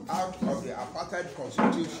out of the apartheid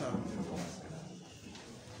constitution.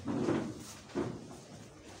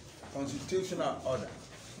 Constitutional order.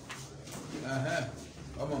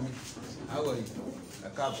 Come on, how are you? A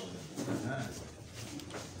couple.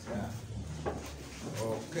 Yeah.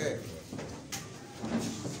 Okay.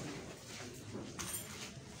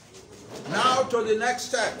 Now to the next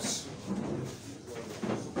steps.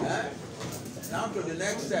 Now to the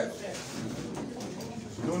next steps.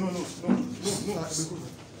 No.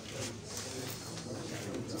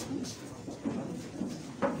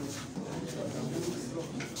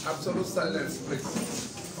 Absolute silence,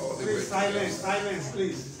 please. All the way. Silence,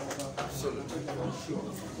 please. Absolutely.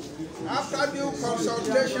 After due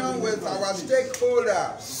consultation with our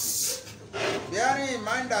stakeholders, bearing in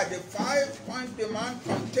mind that the 5-point demand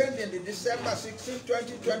contained in the December 16,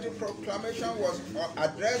 2020 proclamation was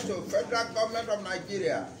addressed to the federal government of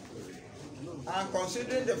Nigeria, and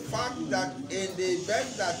considering the fact that in the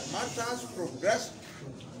event that matters progress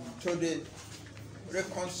to the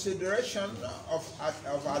reconsideration of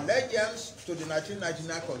allegiance to the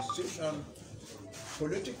 1999 Constitution,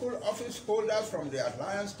 political office holders from the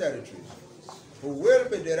Alliance territories who will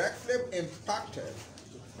be directly impacted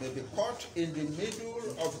may be caught in the middle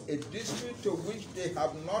of a dispute to which they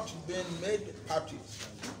have not been made parties.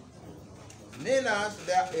 NENAS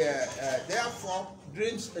therefore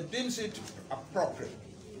deems it appropriate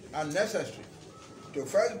and necessary to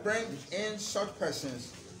first bring in such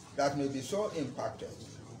persons that may be so impacted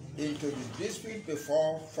into the dispute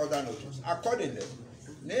before further notice. Accordingly,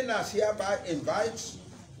 NENAS hereby invites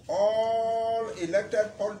all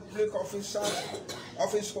elected public office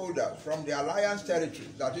holders from the Alliance territory,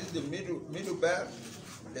 that is the Middle Belt,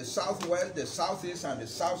 the Southwest, the Southeast, and the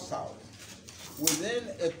South-South, within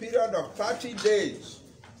a period of 30 days,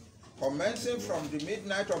 commencing from the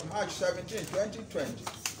midnight of March 17, 2020,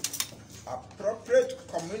 appropriate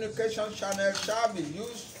communication channels shall be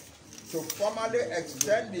used to formally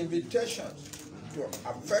extend invitations to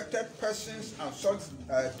affected persons, and such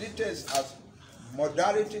details as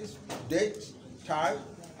modalities, dates, time,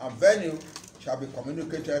 and venue shall be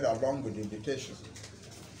communicated along with the invitation.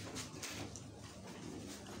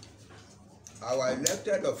 Our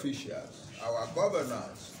elected officials, our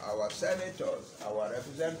governors, our senators, our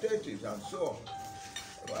representatives, and so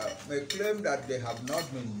on, may claim that they have not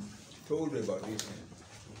been told about this thing.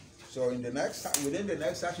 So within the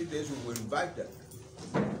next 30 days, we will invite them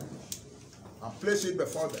and place it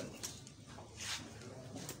before them.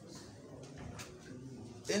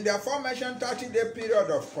 In the aforementioned 30-day period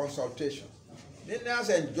of consultation, NENAS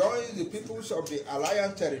enjoins the peoples of the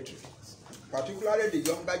Alliance territory, particularly the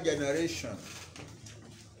younger generation,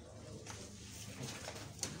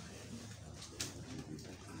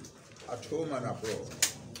 at home and abroad.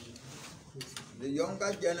 The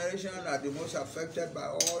younger generation are the most affected by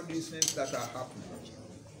all these things that are happening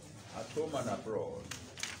at home and abroad.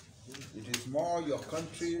 It is more your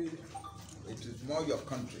country It is more your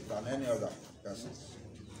country than any other person.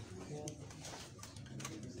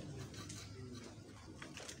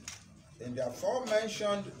 In the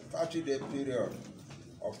aforementioned 30-day period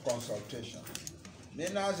of consultation,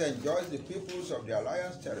 NINAS enjoys the peoples of the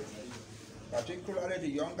Alliance territory, particularly the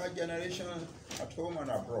younger generation at home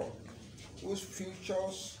and abroad, whose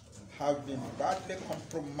futures have been badly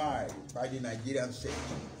compromised by the Nigerian state,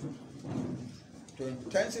 to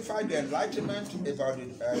intensify the enlightenment about the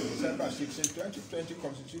December 16, 2020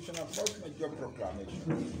 Constitutional Force Majeure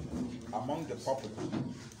proclamation among the populace,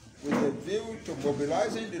 with a view to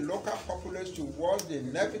mobilizing the local populace towards the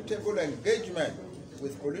inevitable engagement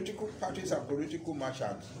with political parties and political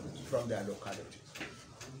merchants from their localities,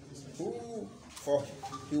 who, for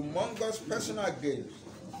humongous personal gains,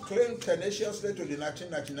 cling tenaciously to the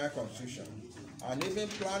 1999 Constitution and even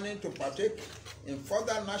planning to partake in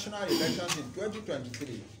further national elections in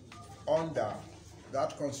 2023 under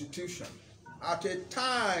that Constitution, at a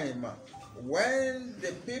time when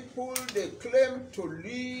the people they claim to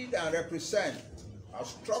lead and represent are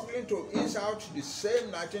struggling to ease out the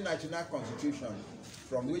same 1999 Constitution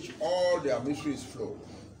from which all their miseries flow,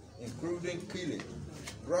 including killing,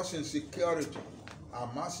 gross insecurity,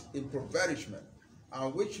 and mass impoverishment,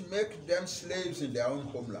 and which make them slaves in their own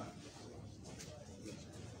homeland.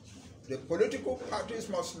 The political parties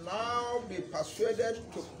must now be persuaded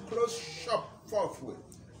to close shop forthwith,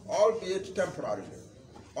 albeit temporarily,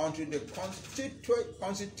 until the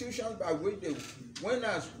constitutions by which the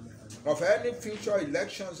winners of any future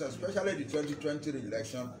elections, especially the 2020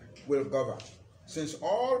 election, will govern, since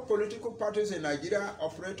all political parties in Nigeria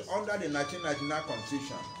operate under the 1999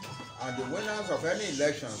 Constitution, and the winners of any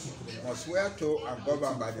elections must swear to and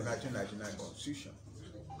govern by the 1999 Constitution.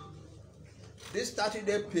 This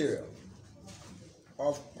 30-day period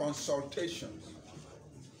of consultations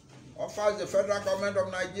offers the federal government of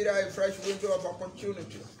Nigeria a fresh window of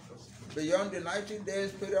opportunity beyond the 90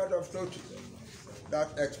 days period of notice that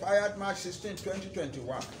expired March 16,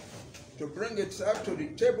 2021, to bring itself to the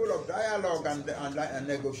table of dialogue and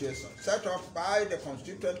negotiation set up by the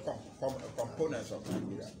constituent components of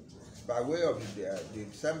Nigeria by way of the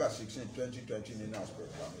December 16, 2020 NINAS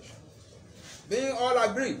proclamation. Being all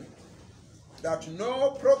agreed that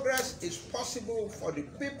no progress is possible for the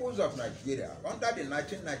peoples of Nigeria under the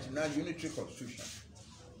 1999 Unitary Constitution,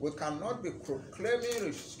 we cannot be proclaiming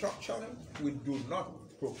restructuring. We do not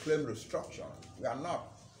proclaim restructuring. We are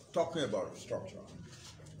not talking about restructuring.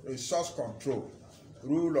 Resource control,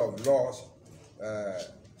 rule of laws,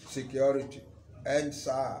 security, end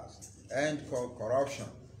SARS, end corruption,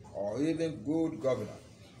 or even good governance,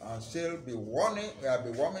 and still be warming up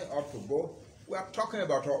to go. We are talking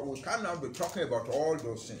about, we cannot be talking about all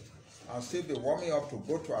those things and still be warming up to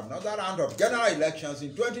go to another round of general elections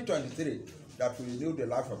in 2023 that will renew the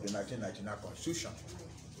life of the 1999 Constitution,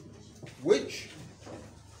 which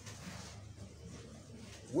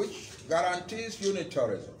guarantees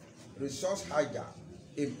unitarism, resource hijack,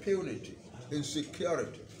 impunity,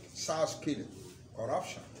 insecurity, SARS killing,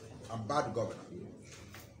 corruption, and bad governance.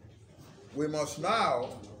 We must now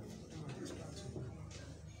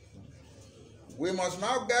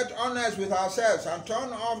get honest with ourselves and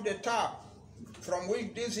turn off the tap from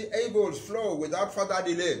which these evils flow without further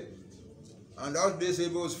delay. And all these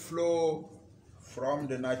evils flow from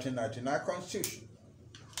the 1999 Constitution.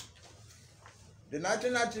 The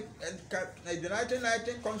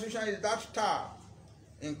 1990 Constitution is that tap.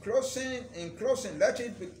 In closing, let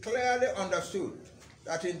it be clearly understood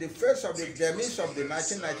that in the face of the demise of the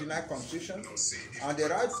 1999 Constitution and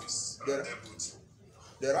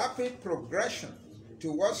the rapid progression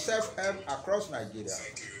towards self-help across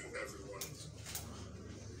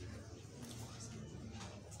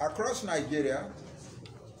Nigeria,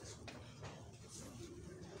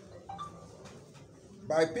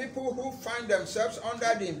 by people who find themselves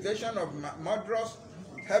under the invasion of murderous,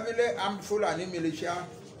 heavily armed Fulani militia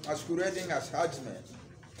masquerading as herdsmen,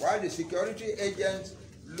 while the security agents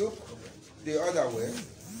look the other way,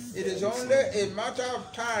 it is only a matter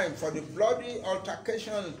of time for the bloody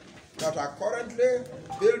altercations that are currently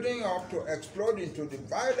building up to explode into the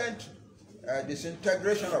violent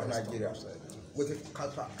disintegration of Nigeria with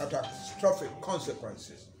catastrophic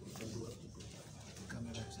consequences.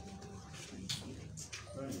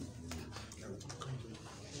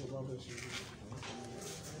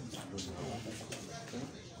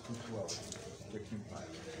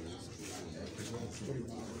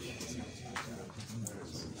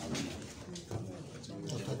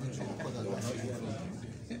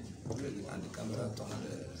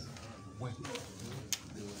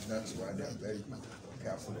 That's why they are very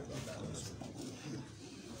careful about that.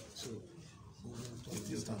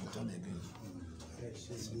 This time, turn again.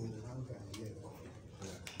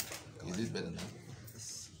 Is it better now?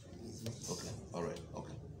 Okay, all right,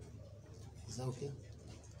 okay. Is that okay?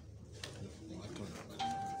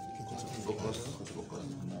 Focus.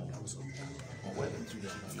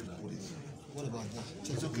 What about that?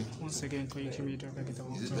 It's okay. Once again, can you me back at the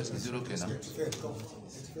wall? Is it okay now? It's fair. It's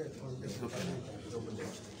okay now.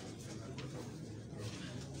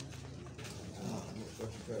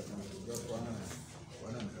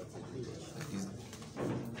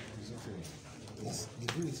 The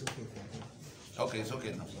bill is okay. Okay, it's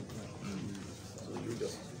okay now. So you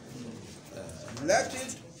just Let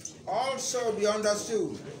it also be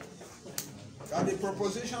understood that the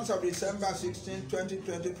propositions of December 16,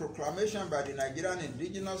 2020 proclamation by the Nigerian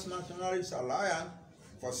Indigenous Nationalist Alliance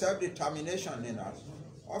for Self-Determination (NINAS)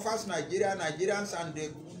 offers Nigeria, Nigerians, and the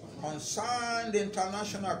concerned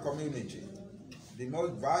international community the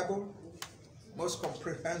most viable, most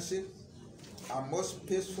comprehensive, and most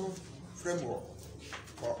peaceful framework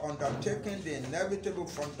for undertaking the inevitable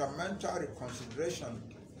fundamental reconsideration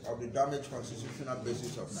of the damaged constitutional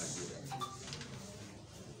basis of Nigeria.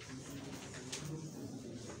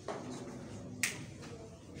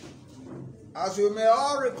 As you may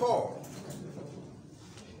all recall,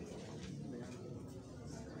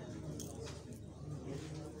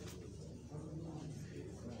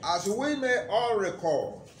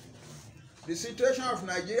 the situation of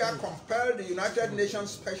Nigeria compelled the United Nations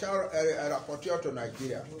Special Rapporteur to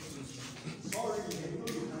Nigeria.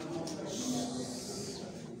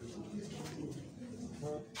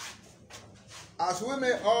 As we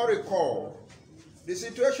may all recall, the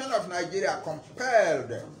situation of Nigeria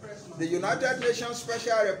compelled the United Nations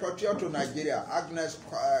Special Rapporteur to Nigeria, Agnes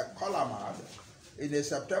Callamard, in a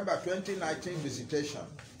September 2019 visitation,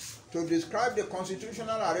 to describe the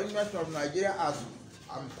constitutional arrangement of Nigeria as,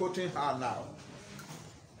 I'm quoting her now,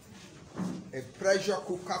 a pressure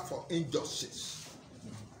cooker for injustice.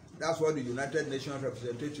 That's what the United Nations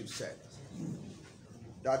representative said.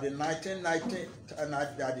 That the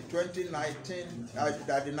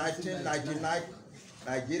 1999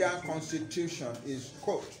 Nigerian Constitution is,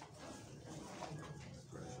 quote,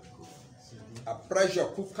 a pressure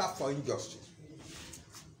cooker for injustice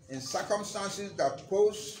in circumstances that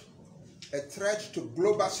pose a threat to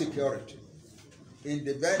global security in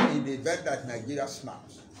the event that Nigeria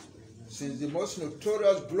snaps. Since the most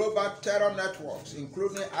notorious global terror networks,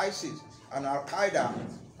 including ISIS and Al-Qaeda,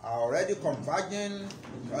 are already converging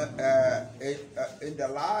in the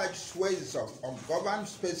large swathes of ungoverned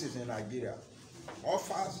spaces in Nigeria,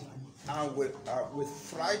 offers and with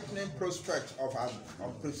frightening prospects of an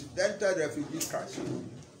unprecedented refugee crisis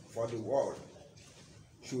for the world,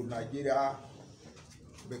 should Nigeria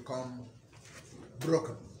become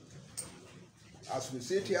broken. As we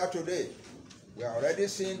sit here today, we are already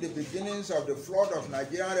seeing the beginnings of the flood of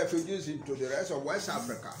Nigerian refugees into the rest of West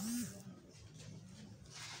Africa,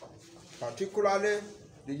 particularly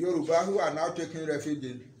the Yoruba, who are now taking refuge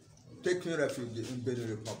in Benin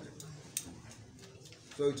Republic.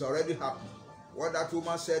 So it's already happening. What that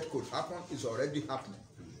woman said could happen is already happening.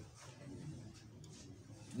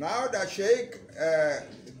 Now that Sheikh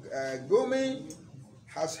Gumi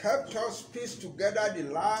has helped us piece together the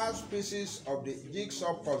last pieces of the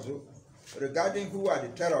jigsaw puzzle regarding who are the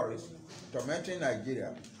terrorists tormenting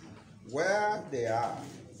Nigeria, where they are,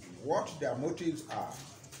 what their motives are,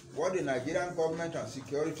 what the Nigerian government and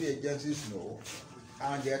security agencies know,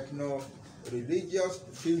 and yet no religious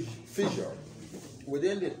fissure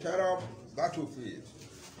within the terror battlefield.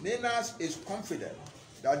 NINAS is confident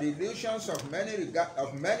that the illusions of many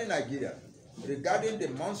Nigerians regarding the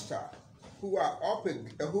monster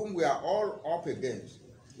whom we are all up against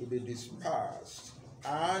will be dispersed,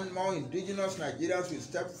 and more indigenous Nigerians will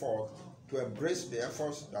step forth to embrace the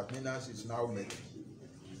efforts that NINAS is now making.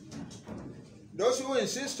 Those who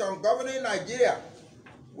insist on governing Nigeria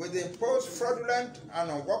with the imposed fraudulent and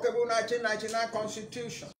unworkable 1999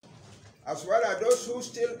 Constitution, as well as those who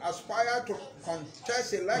still aspire to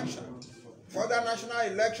contest elections, further national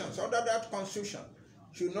elections under that Constitution,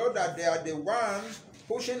 should know that they are the ones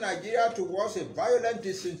pushing Nigeria towards a violent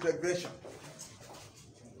disintegration.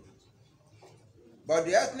 But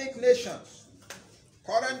the ethnic nations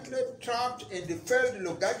currently trapped in the failed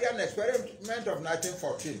Lugadian experiment of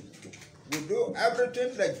 1914 will do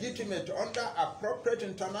everything legitimate under appropriate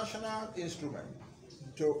international instruments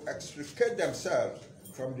to extricate themselves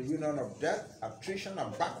from the union of death, attrition,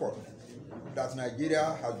 and backwardness that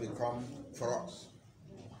Nigeria has become for us.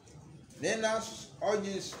 NINAS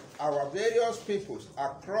urges our various peoples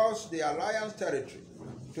across the Alliance territory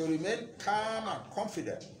to remain calm and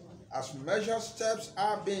confident as measured steps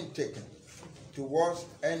are being taken towards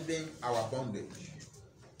ending our bondage.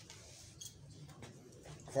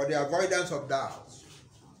 For the avoidance of doubt.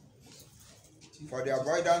 For the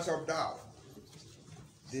avoidance of doubt.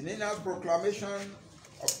 The Nina's proclamation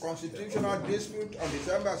of constitutional dispute on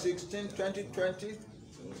December 16, 2020.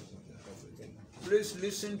 Please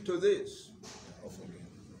listen to this.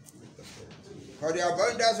 For the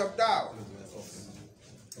avoidance of doubt.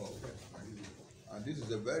 And this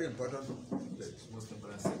is a very important place.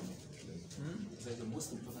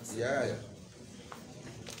 Yeah, yeah.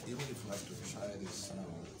 Even if we have to try this now.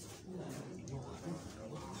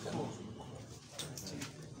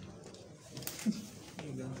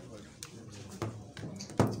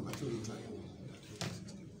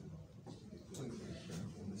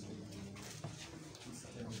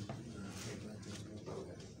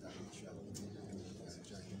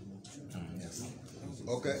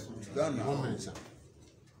 Okay, done now. 1 minute, sir.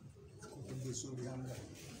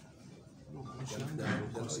 They're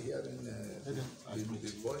not hearing the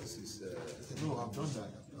voice is. No, I've done that.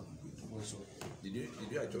 Also, Did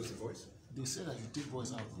you adjust the voice? they said that you take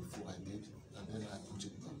voice out before I did, and then I put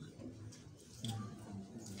it back.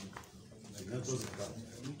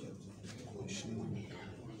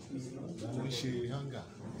 She hunger.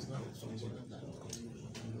 It's not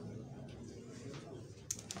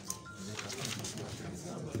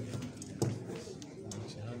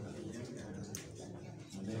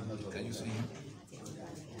Can you see him?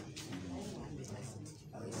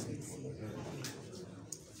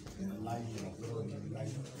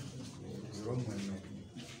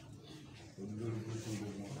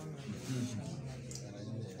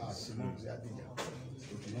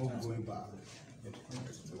 No going back.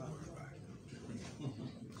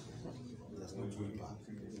 There's no going back.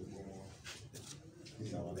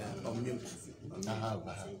 On mute.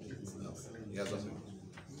 Yes,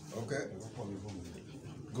 Okay.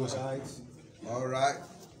 Go, sir. All right.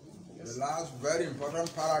 The last very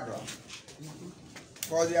important paragraph.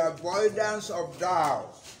 For the avoidance of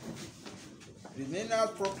doubt, the Nina's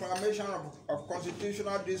proclamation of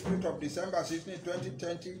constitutional dispute of December 16,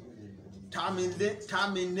 2020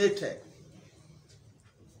 terminated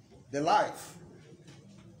the life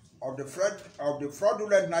of the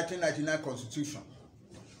fraudulent 1999 Constitution.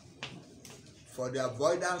 For the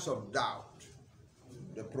avoidance of doubt,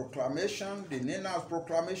 the Nina's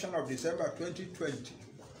proclamation of December 2020,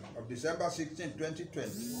 of December 16, 2020,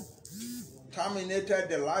 terminated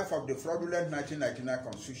the life of the fraudulent 1999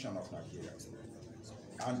 Constitution of Nigeria,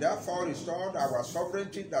 and therefore restored our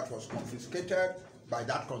sovereignty that was confiscated by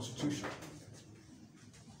that Constitution.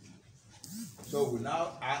 So we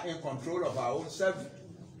now are in control of our own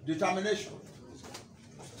self-determination.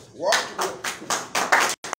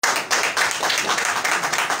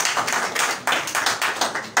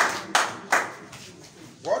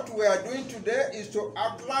 What we are doing today is to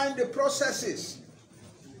outline the processes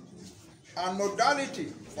and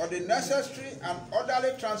modality for the necessary and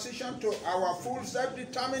orderly transition to our full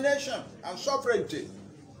self-determination and sovereignty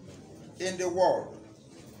in the world.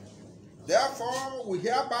 Therefore, we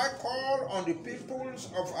hereby call on the peoples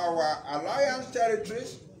of our alliance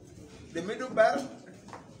territories, the Middle Belt,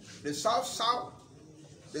 the South-South,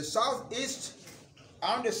 the Southeast,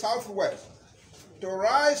 and the Southwest to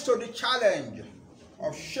rise to the challenge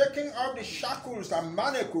of shaking off the shackles and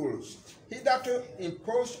manacles hitherto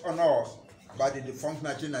imposed on us by the defunct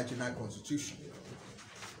 1999 Constitution.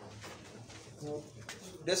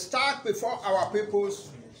 The start before our peoples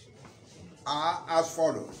are as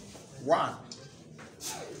follows. 1.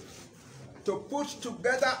 To put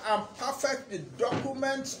together and perfect the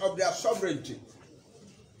documents of their sovereignty.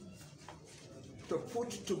 To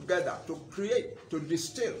put together, to create, to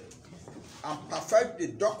distill, and perfect the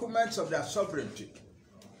documents of their sovereignty,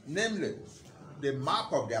 namely the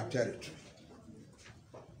map of their territory,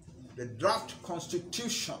 the draft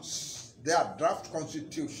constitutions, their draft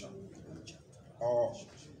constitution, or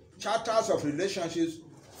charters of relationships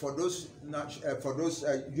for those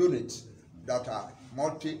units that are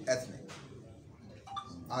multi-ethnic.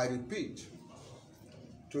 I repeat,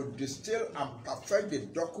 to distill and perfect the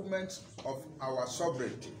documents of our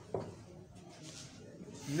sovereignty.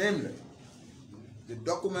 Namely, the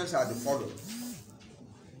documents are the following: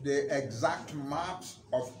 the exact maps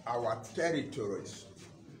of our territories.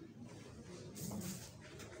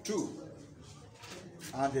 2,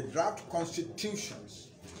 and the draft constitutions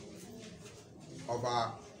of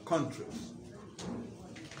our countries,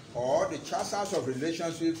 or the charters of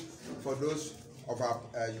relationships for those of our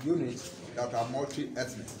units that are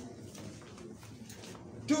multi-ethnic.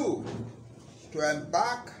 2, to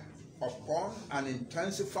embark upon and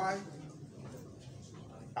intensify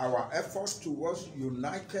our efforts towards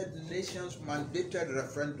United Nations mandated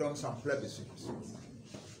referendums and plebiscites.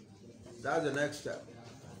 That's the next step.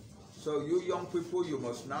 So you young people, you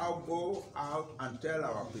must now go out and tell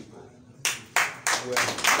our people.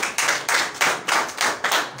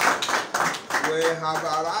 We have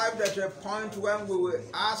arrived at a point when we will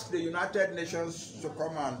ask the United Nations to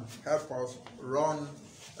come and help us run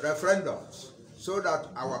referendums so that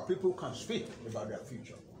our people can speak about their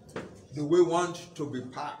future. Do we want to be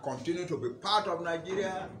continue to be part of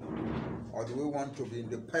Nigeria, or do we want to be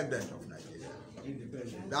independent of Nigeria?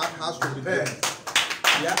 Independent. That has to be done.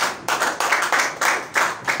 Yeah.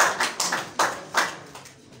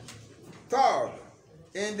 Third,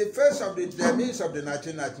 in the face of the demise of the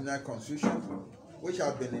 1999 Constitution, which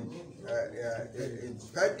has been the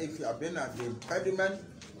impediment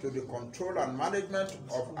to the control and management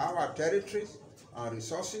of our territories and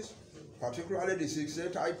resources, particularly the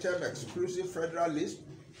 68-item exclusive federal list,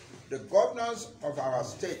 the governors of our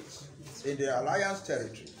states in the Alliance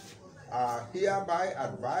territory are hereby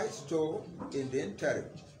advised to, in the interim,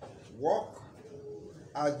 work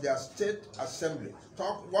with their state assemblies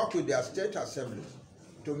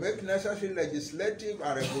to make necessary legislative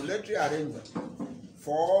and regulatory arrangements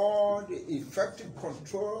for the effective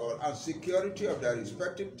control and security of their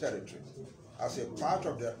respective territories as a part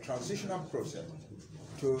of their transitional process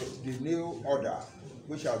to the new order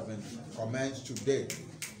which has been commenced today.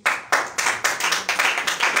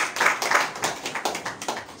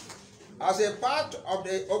 As a part of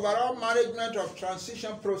the overall management of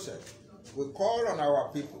transition process, we call on our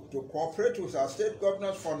people to cooperate with our state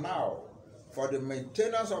governors for now for the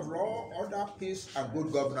maintenance of law, order, peace, and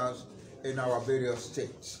good governance in our various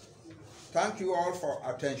states. Thank you all for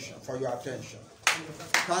your attention.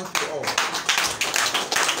 Thank you all.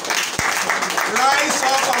 Rise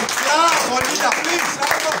up and clap for leader, please.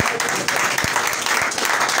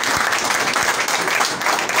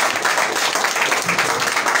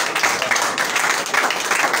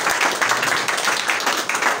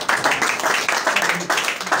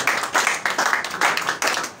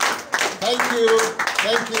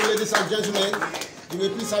 Thank you, ladies and gentlemen. You may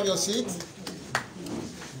please have your seat.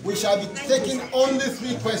 We shall be taking only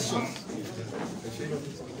 3 questions.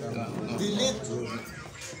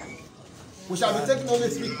 We shall be taking only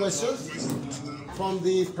 3 questions from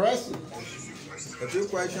the press. A few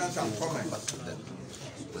questions and comments.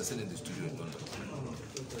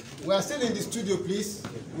 We are still in the studio, please.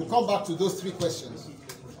 We'll come back to those 3 questions.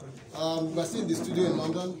 We're still in the studio in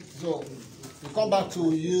London, so we'll come back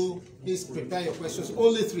to you. Please prepare your questions.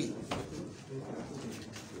 Only 3.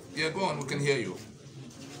 Yeah, go on. We can hear you.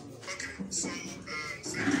 Okay, so thank you very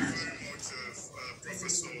much,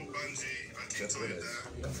 Professor Banji Akintoye.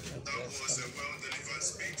 That was a well-delivered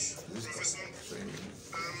speech, Professor.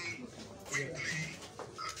 Quickly,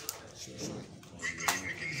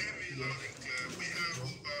 you can hear me loud and clear. We have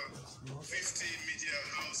over 50 media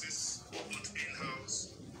houses, both in-house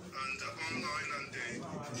and online, and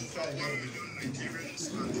over 1 million Nigerians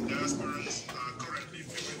and the diasporans are currently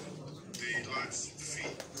viewing the live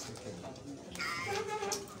feed. Now,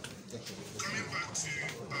 coming back to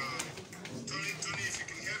Tony, if you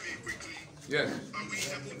can hear me quickly. Yes. Are we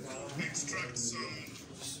able to extract some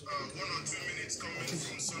 1 or 2 minutes comments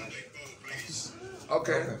from Sunday Adeyemo, please?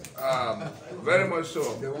 Okay. Very much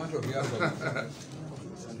so. They want to hear from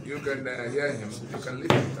you can hear him. You can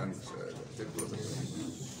listen and take closer.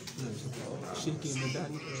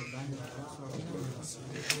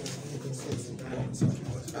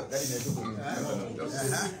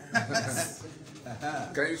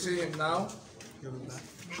 Can you see him now?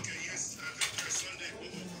 Okay, yes, Sunday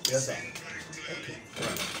Adeyemo. Yes, sir. Very clearly.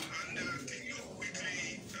 And can you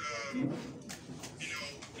quickly,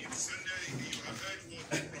 if Sunday, you have heard what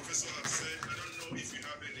the professor has said. I don't know if you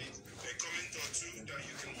have a comment or 2 that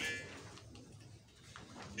you can make.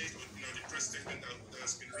 The press statement that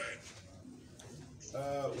has been read.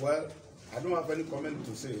 Well, I don't have any comment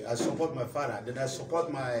to say. I support my father. Then I support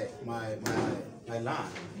my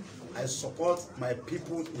land. I support my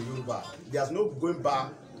people in Yoruba. There's no going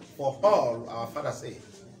back for all our father say.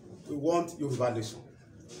 We want Yoruba nation.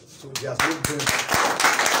 So there's no going back.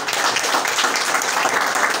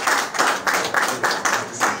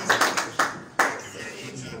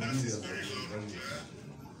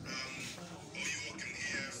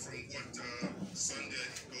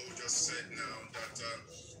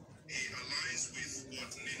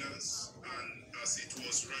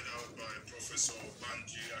 Read out by Professor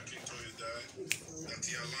Banji Akintoye that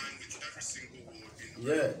he aligned with every single word.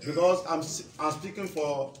 Yeah, because I'm speaking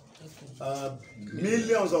for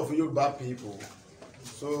millions of Yoruba people.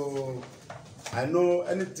 So I know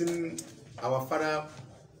anything our father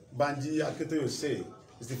Banji Akintoye say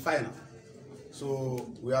is the final. So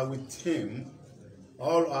we are with him.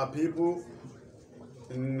 All our people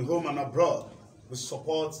in home and abroad, we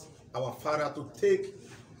support our father to take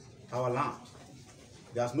our land.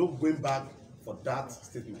 There's no going back for that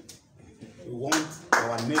statement. We want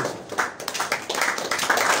our nation.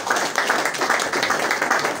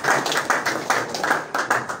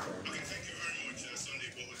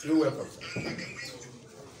 You're welcome.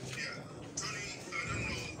 Tony, I don't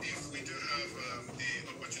know if we do have the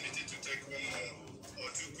opportunity to take one more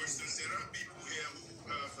or two questions. There are people here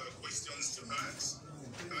who have questions to ask.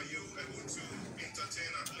 Are you able to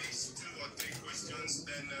entertain at least 2 or 3 questions?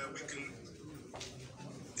 Then we can.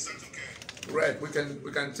 Is that okay? Right, we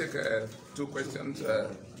can take 2 questions.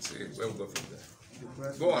 See where we go from there.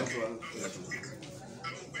 Go on. Okay. I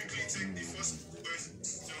will quickly take the first question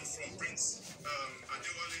from Prince.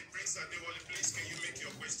 Prince Adewale, please can you make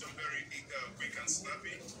your question very quick and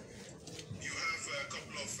snappy? You have a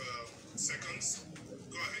couple of seconds.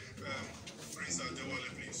 Go ahead, Prince Adewale,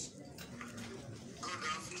 please. Good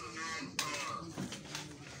afternoon.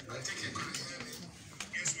 I think you can hear me.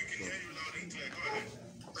 Yes, we can hear you loud and clear. Go ahead.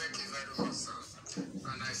 Thank you very much, sir.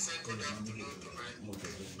 And I say good afternoon to my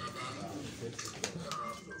Baba,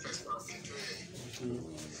 Professor Akintoye.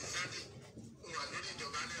 Daddy, who are leading the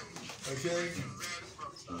panel. Okay.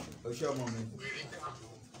 Okay, mommy. We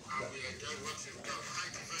enjoy what you've done.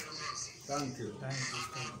 Thank you very much. Thank you.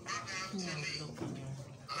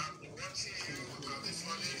 Watching you, this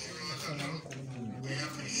morning, we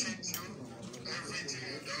appreciate you, everything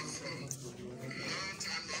you've done from long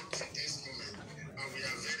time up to this moment, and we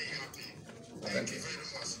are very happy. Thank you very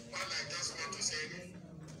much. All I just want to say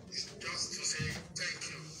is just to say thank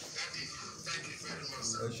you. Daddy, thank you very much,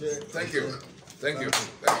 sir. Okay. Thank you. Thank you.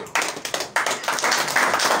 Thank you.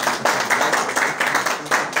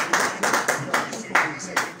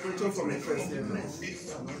 From the first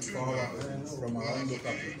from our own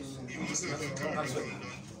local people.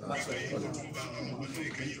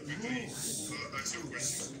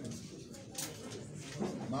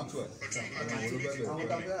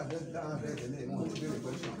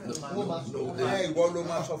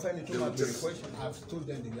 I've told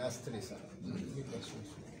them the last 3, sir.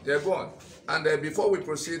 Yeah, go on. And before we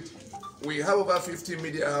proceed, we have over 50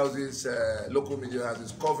 media houses, local media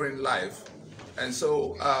houses covering live. And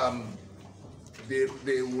so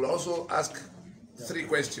they will also ask 3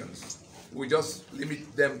 questions. We just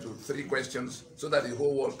limit them to 3 questions so that the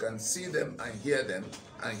whole world can see them and hear the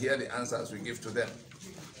answers we give to them.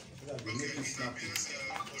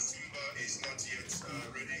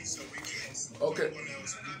 Okay.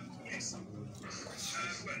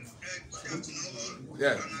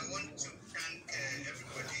 Yeah. And I want to thank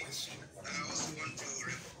everybody. I also want to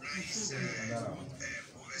recognize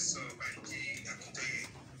Professor Banji Akintoye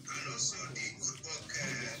and also the good work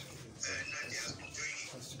Nandi has been doing.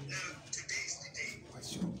 Now, today is the day.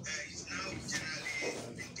 It's now generally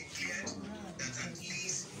been declared that at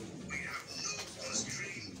least we have no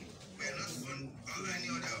constraint. We are not on any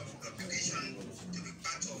other obligation to be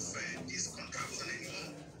part of this contraption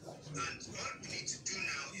anymore. And all we need to do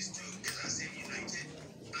now is to get ourselves united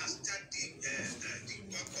and start the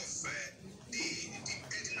work of the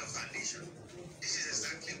building of our nation. This is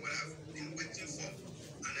exactly what I've been waiting for,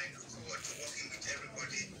 and I look forward to working with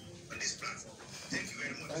everybody on this platform. Thank you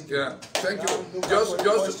very much. Yeah, thank you. Just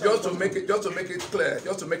to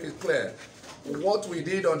make it clear, what we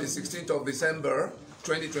did on the 16th of December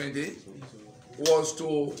 2020 was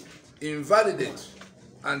to invalidate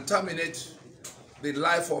and terminate the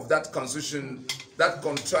life of that constitution, that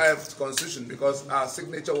contrived constitution, because our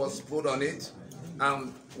signature was put on it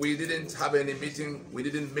and we didn't have any meeting, we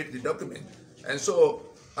didn't make the document. And so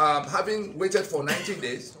having waited for 90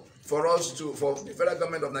 days for the federal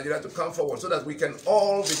government of Nigeria to come forward so that we can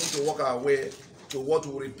all begin to work our way to what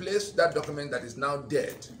will replace that document that is now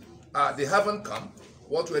dead. They haven't come.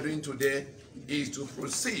 What we're doing today is to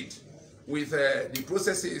proceed with the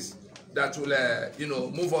processes that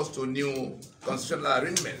will, move us to new constitutional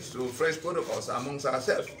arrangements, to fresh protocols amongst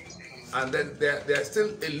ourselves, and then there's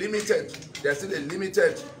still a limited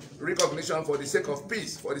recognition for the sake of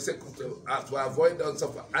peace, for the sake of to avoidance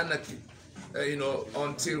of anarchy,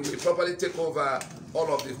 until we properly take over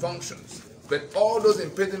all of the functions. But all those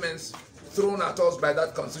impediments thrown at us by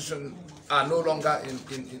that constitution are no longer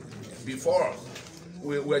before us.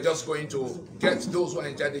 We're just going to get those who are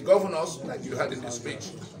in charge, the governors, like you had in the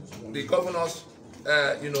speech. The governors,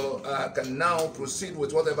 can now proceed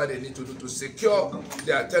with whatever they need to do to secure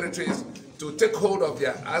their territories, to take hold of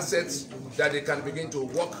their assets, that they can begin to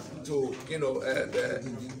work to, in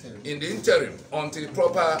the interim until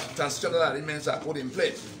proper transitional arrangements are put in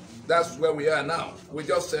place. that's where we are now. We're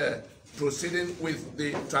just proceeding with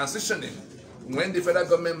the transitioning. When the federal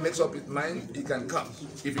government makes up its mind, it can come.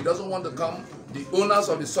 If it doesn't want to come, the owners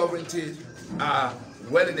of the sovereignty are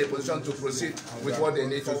well in a position to proceed with what they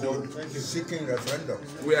need to do. Seeking referendum.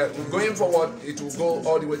 We are going forward. It will go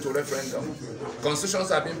all the way to referendum. Constitutions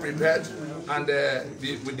have been prepared, and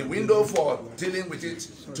the window for dealing with it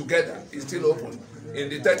together is still open in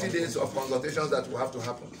the 30 days of consultations that will have to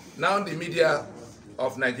happen. Now the media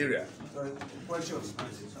of Nigeria.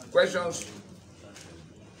 Questions?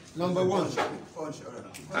 Number one.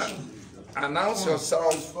 Announce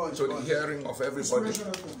yourself to the hearing of everybody.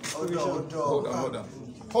 Hold on.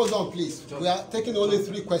 Hold on, please. We are taking only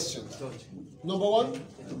 3 questions. Number 1,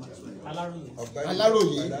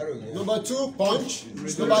 Alaroye. Number 2, Punch.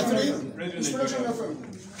 Number 3, Inspiration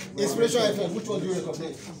FM. Which one do you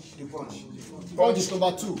recognize? Punch is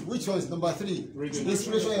number 2. Which one is number 3?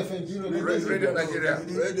 Inspiration FM. Do you recognize? Radio Nigeria.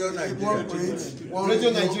 Radio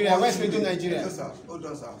Nigeria. Where's Radio Nigeria? Hold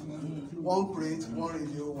on, sir. 1 print, 1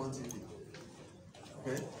 radio, 1 TV.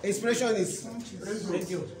 Okay. Inspiration is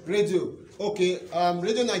radio. Okay.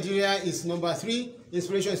 Radio Nigeria is number 3.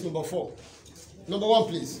 Inspiration is number 4. Number 1,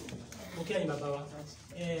 please. Okay, Baba.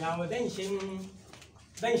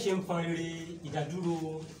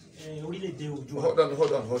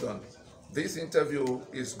 Hold on. This interview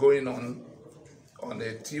is going on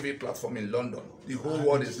a TV platform in London. The whole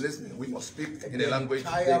world is listening. We must speak in a language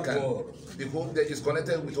they can. The whole day is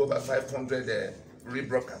connected with over 500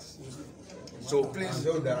 rebroadcasts. So please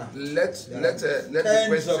let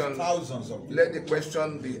the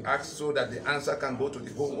question be asked so that the answer can go to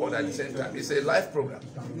the whole world at the same time. It's a live program.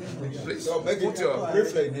 Please put your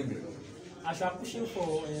briefly in English. As you are pushing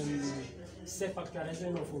for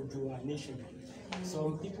self-actualization of our nation,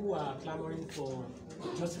 some people are clamoring for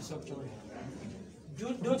justice restructuring.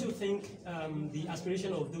 Don't you think the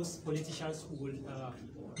aspiration of those politicians will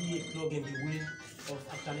be a plug in the wheel of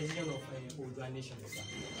actualization of our nation?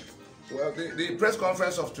 Well, the press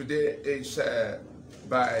conference of today is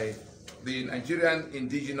by the Nigerian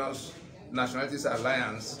Indigenous Nationalities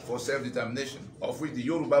Alliance for Self-Determination, of which the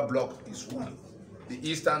Yoruba bloc is one. The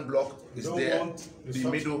Eastern bloc is there. The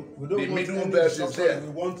middle belt is there. We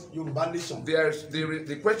want Yoruba nation. There's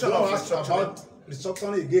the question of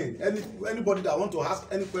restructuring again. Anybody that want to ask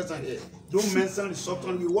any question here, don't mention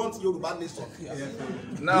restructuring. We want Yoruba nation.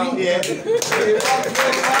 Now, the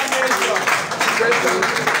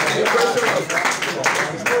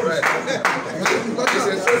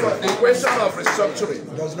question of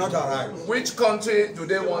restructuring does not arrive. Which country do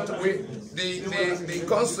they want? The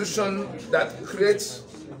constitution that creates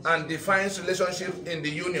and defines relationship in the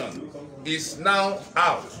union is now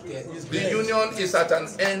out. The union is at an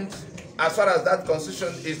end as far as that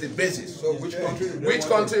constitution is the basis. So which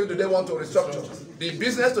country do they want to restructure? The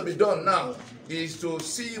business to be done now is to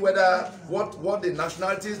see whether what the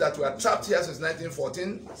nationalities that were trapped here since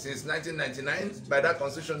 1914, since 1999 by that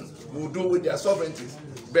constitution will do with their sovereignties.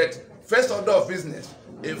 But first order of business,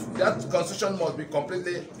 if that constitution must be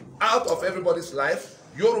completely out of everybody's life,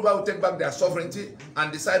 Yoruba will take back their sovereignty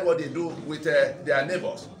and decide what they do with their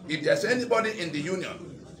neighbors. If there's anybody in the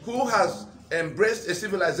union who has embraced a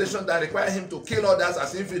civilization that requires him to kill others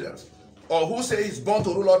as infidels, or who say he's born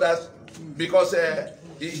to rule others because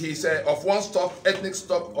he's of one stock, ethnic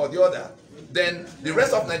stock or the other, then the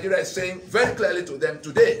rest of Nigeria is saying very clearly to them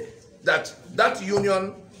today that that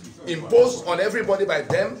union imposed on everybody by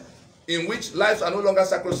them, in which lives are no longer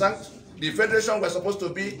sacrosanct. The federation we're supposed to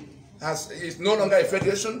be is no longer a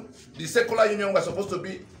federation. The secular union we're supposed to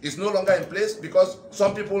be is no longer in place because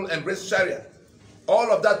some people embrace Sharia.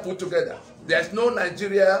 All of that put together, there's no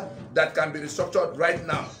Nigeria that can be restructured right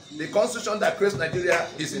now. The constitution that creates Nigeria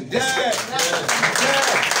is in this state.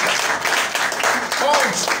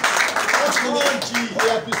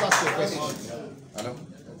 Hello?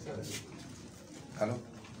 Hello?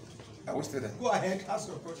 Are we still there? Go ahead, ask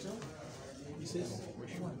your question. He says,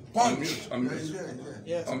 Unmute.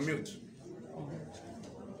 Yes. Unmute.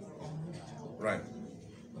 Right.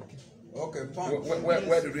 Okay,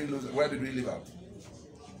 where did we lose it? Where did we leave out?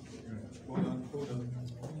 Hold on.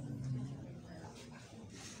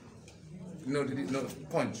 No,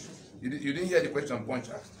 Punch. You didn't hear the question Punch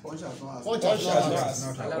asked. Punch has not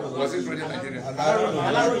asked. Was it really Nigeria?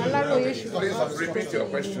 Please repeat your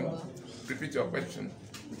question. Repeat your question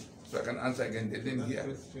so I can answer again. They didn't hear.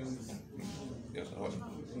 Yes, what?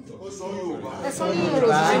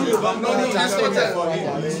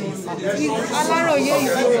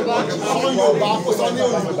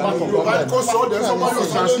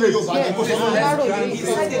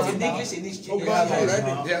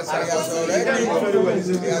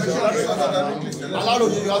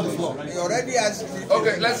 Aláròyé Yorùbá.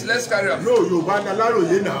 Okay, let's carry on. No, Yoruba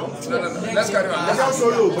Aláròyé now. No, let's carry on.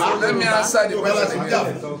 Let me answer the question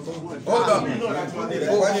again. Hold on.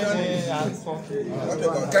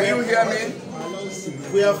 Can you hear me?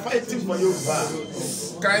 We are fighting for Yoruba.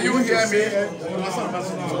 Can you hear me?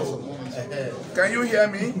 Can you hear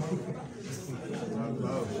me?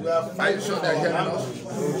 Are you sure they're hearing us? We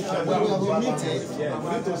have a meeting. We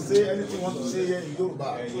need to say anything you want to say here in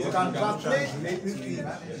Yoruba. You can translate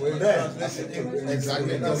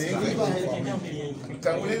exactly.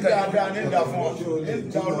 Can we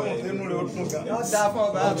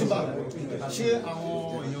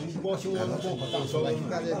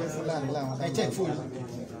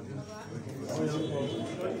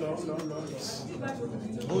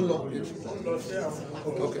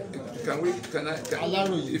Okay. Can I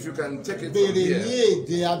if you can take it from here.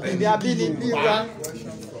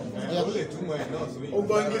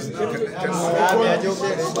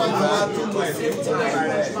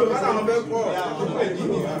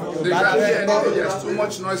 There's too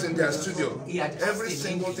much noise in their studio. Every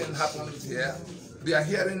single thing happens here. They are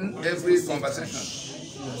hearing every conversation.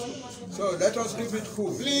 So let us keep it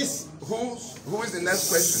cool. Please. Who is the next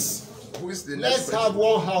question? Who is the next Let's question? have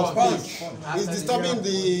one house, please. It's disturbing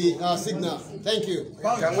the signal. Thank you.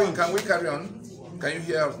 Can we carry on? Can you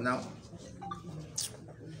hear us now?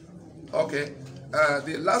 Okay.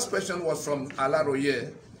 The last question was from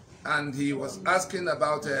Aláròyé, and he was asking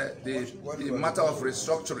about the matter of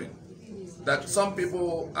restructuring. That some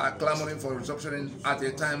people are clamoring for restructuring at a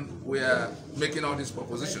time we are making all these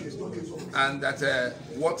propositions, and that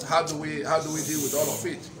how do we deal with all of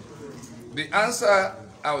it? The answer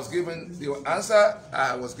I was given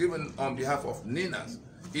on behalf of Ninas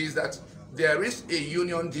is that there is a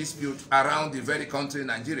union dispute around the very country,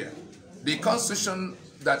 Nigeria. The constitution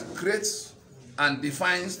that creates and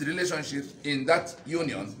defines the relationships in that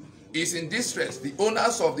union is in distress. The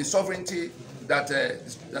owners of the sovereignty that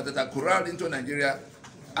are corralled into Nigeria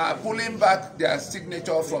are pulling back their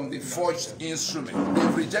signature from the forged instrument.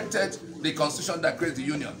 They've rejected the constitution that creates the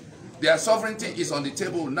union. Their sovereignty is on the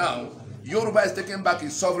table now. Yoruba is taking back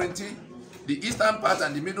its sovereignty. The eastern part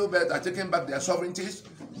and the middle belt are taking back their sovereignties,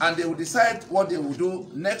 and they will decide what they will do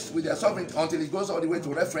next with their sovereignty until it goes all the way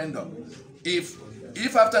to referendum. If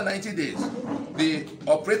after 90 days, the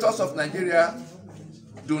operators of Nigeria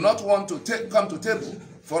do not want to come to table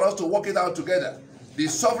for us to work it out together, the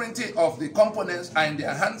sovereignty of the components are in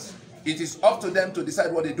their hands. It is up to them to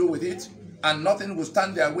decide what they do with it, and nothing will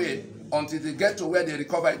stand their way until they get to where they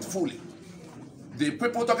recover it fully. The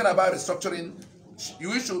people talking about restructuring,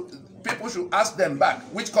 people should ask them back,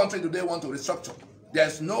 which country do they want to restructure?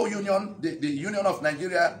 There's no union. The union of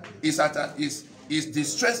Nigeria is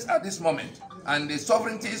distressed at this moment, and the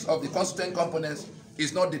sovereignties of the constituent components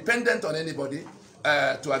is not dependent on anybody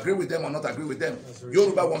to agree with them or not agree with them.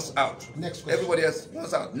 Yoruba wants out. Next question. Everybody else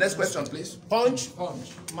wants out. Next question, please. Punch.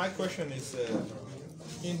 My question is,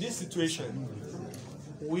 in this situation,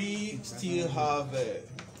 we still have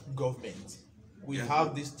government. We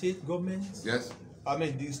have the state government. Yes. I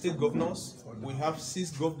mean the state governors. We have six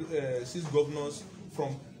governors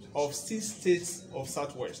of 6 states of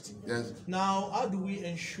Southwest. Yes. Now, how do we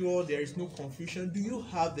ensure there is no confusion? Do you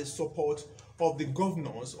have the support of the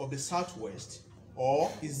governors of the Southwest,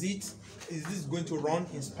 or is this going to run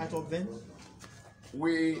in spite of them?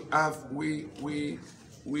 We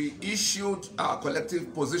issued our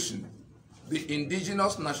collective position. The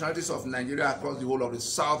indigenous nationalities of Nigeria across the whole of the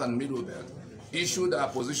South and Middle Belt issued a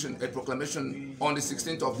proclamation on the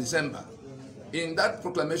 16th of December. In that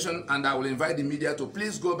proclamation, and I will invite the media to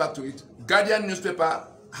please go back to it, Guardian newspaper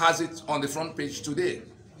has it on the front page today.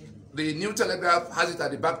 The New Telegraph has it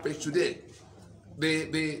at the back page today.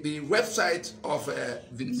 The website of the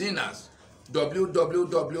Ninas,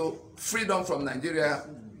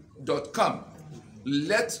 www.freedomfromnigeria.com.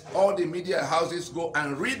 Let all the media houses go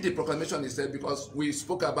and read the proclamation itself, because we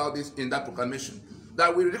spoke about this in that proclamation,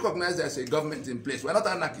 that we recognize there's a government in place. We're not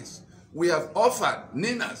anarchists. We have offered,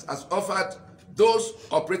 Ninas has offered those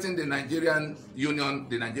operating the Nigerian union,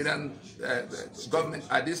 the Nigerian government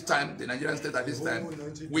at this time, the Nigerian state at this time,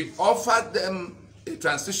 we offered them a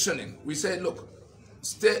transitioning. We said, look,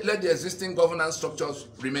 let the existing governance structures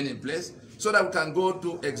remain in place so that we can go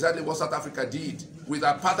do exactly what South Africa did with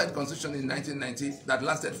our apartheid constitution in 1990 that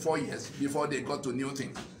lasted 4 years before they got to new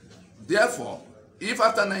things. Therefore, if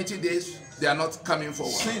after 90 days they are not coming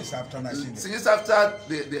forward. Since after 19. Since after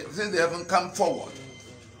since they haven't come forward,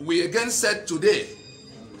 we again said today,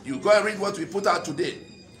 you go and read what we put out today,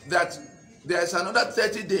 that there's another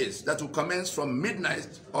 30 days that will commence from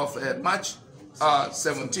midnight of March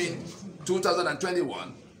 17,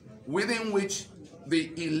 2021, within which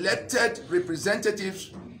the elected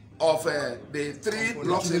representatives of the three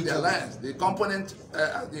blocks in the alliance, the component,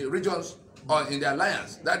 the regions in the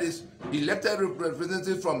alliance, that is elected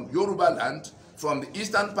representatives from Yoruba land, from the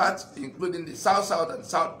eastern part, including the south and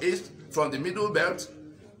southeast, from the middle belt,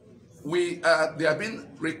 they have been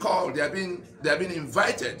recalled, they have been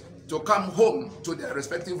invited to come home to their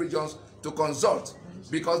respective regions to consult,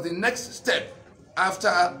 because the next step after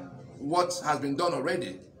what has been done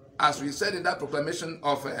already, as we said in that proclamation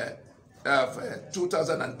of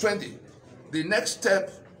 2020, the next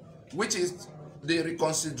step, which is the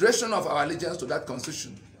reconsideration of our allegiance to that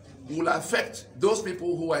constitution, will affect those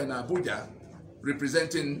people who are in Abuja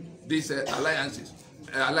representing these alliance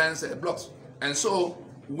blocks. And so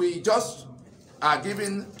we just are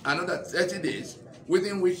given another 30 days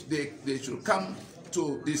within which they should come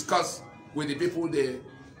to discuss with the people they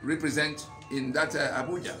represent in that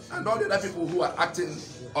Abuja and all the other people who are acting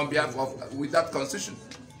on behalf of with that constitution.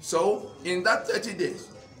 So in that 30 days,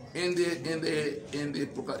 in the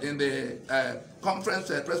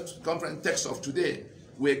press conference text of today,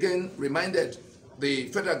 we again reminded the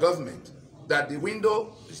federal government that the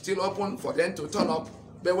window is still open for them to turn up,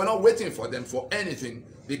 but we're not waiting for them for anything.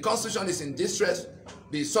 The constitution is in distress.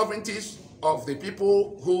 The sovereignties of the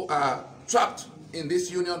people who are trapped in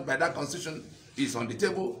this union by that constitution is on the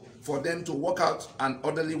table for them to work out an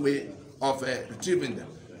orderly way of retrieving them.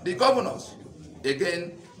 The governors,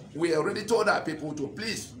 again, we already told our people to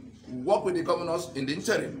please work with the governors in the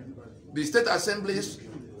interim. The state assemblies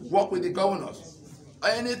work with the governors.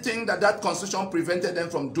 Anything that constitution prevented them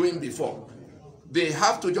from doing before, they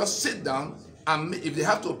have to just sit down and if they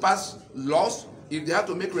have to pass laws, if they have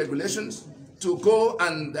to make regulations, to go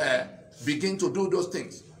and begin to do those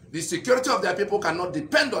things. The security of their people cannot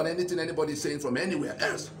depend on anything anybody is saying from anywhere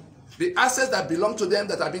else. The assets that belong to them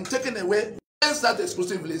that have been taken away against that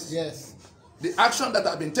exclusive list, yes. The action that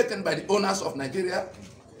have been taken by the owners of Nigeria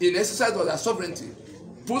in exercise of their sovereignty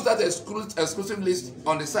puts that exclusive list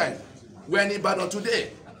on the side. We're in Ibadan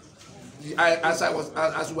today.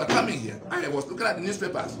 As we were coming here, I was looking at the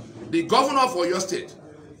newspapers. The governor of Oyo State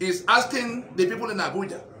is asking the people in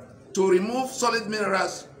Abuja to remove solid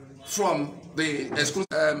minerals from the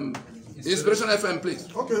exclusive Inspiration FM, please.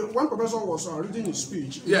 Okay, when Professor was reading his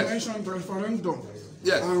speech, yes, he mentioned the referendum.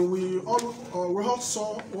 Yes. And we all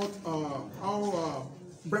saw what how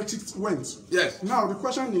Brexit went. Yes. Now the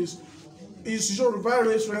question is Yoruba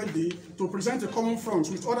race ready to present a common front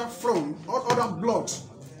with other blocks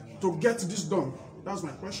to get this done? That's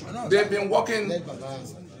my question. They've been working.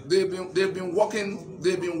 They've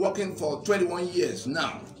been working for 21 years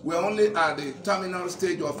now. We're only at the terminal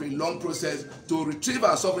stage of a long process to retrieve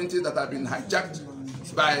our sovereignty that have been hijacked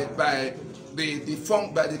by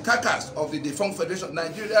the carcass of the defunct federation.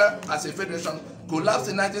 Nigeria as a federation collapsed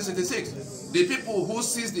in 1966. The people who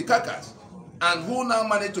seized the carcass and who now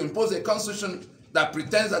managed to impose a constitution that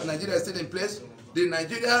pretends that Nigeria is still in place, the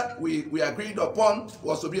Nigeria we agreed upon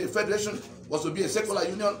was to be a federation, was to be a secular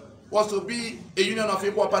union, was to be a union of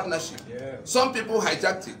equal partnership. Yeah. Some people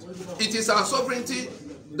hijacked it. It is our sovereignty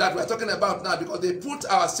that we're talking about now because they put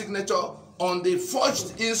our signature on the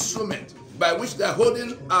forged instrument by which they're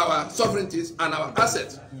holding our sovereignties and our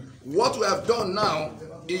assets. What we have done now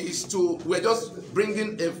is we're just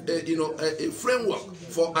bringing a framework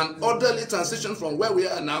for an orderly transition from where we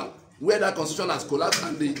are now, where that constitution has collapsed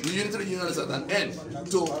and the unitary union is at an end,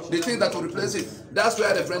 to the thing that will replace it. That's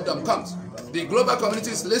where the referendum comes. The global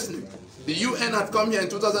community is listening. The UN had come here in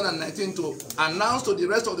 2019 to announce to the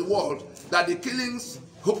rest of the world that the killings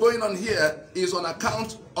going on here is on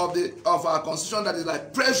account of our constitution that is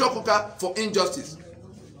like pressure cooker for injustice.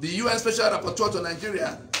 The UN Special Rapporteur to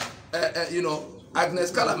Nigeria,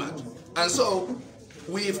 Agnes Callamard. And so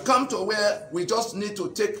we've come to where we just need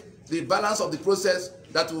to take the balance of the process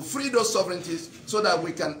that will free those sovereignties so that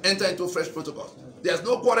we can enter into fresh protocols. There's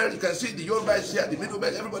no quarrel. You can see the Yoruba is here, the Middle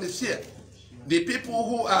Belt, everybody's here. The people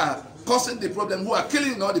who are causing the problem, who are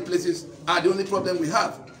killing in all the places, are the only problem we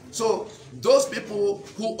have. So those people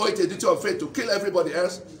who owe it a duty of faith to kill everybody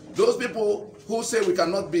else, those people who say we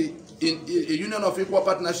cannot be in a union of equal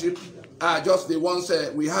partnership, are just the ones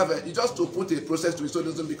we have just to put a process to it so it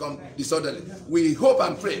doesn't become disorderly. We hope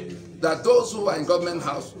and pray that those who are in government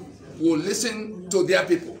house will listen to their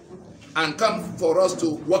people and come for us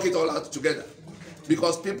to work it all out together,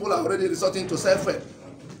 because people are already resorting to self-help.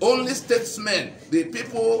 only statesmen, the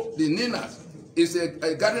people, the Ninas, is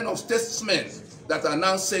a gathering of statesmen that are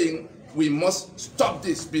now saying we must stop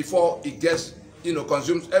this before it gets,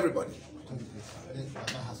 consumes everybody.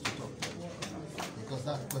 Because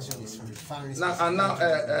that question is referring. Now,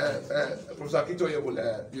 Professor Akintoye will,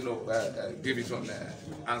 give his own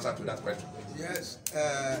answer to that question. Yes,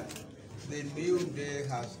 the new day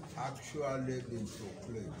has actually been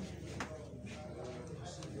proclaimed.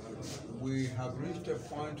 We have reached a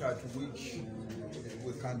point at which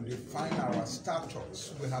we can define our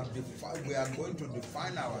status. We are going to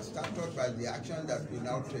define our status by the action that we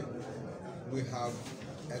now take. We have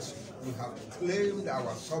claimed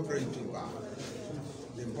our sovereignty back.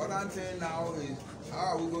 The important thing now is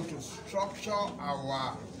how are we going to structure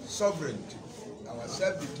our sovereignty, our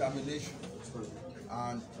self-determination,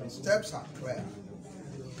 and the steps are clear.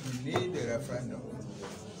 We need a referendum,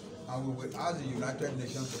 and we will ask the United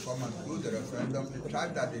Nations to come and do the referendum, the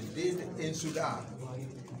type that they did in Sudan,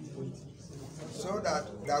 so that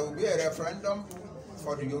there will be a referendum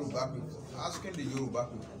for the Yoruba people, asking the Yoruba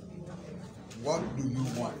people, what do you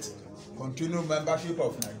want? Continued membership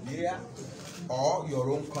of Nigeria or your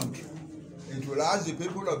own country? It will ask the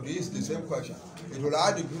people of the East the same question. It will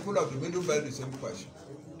ask the people of the Middle Belt the same question.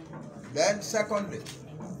 Then secondly,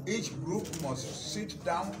 each group must sit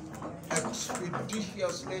down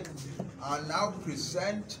expeditiously and now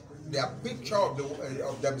present their picture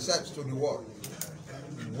of themselves to the world.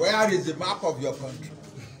 Where is the map of your country?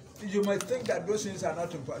 You might think that those things are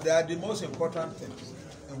not important. They are the most important things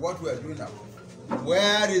in what we are doing now.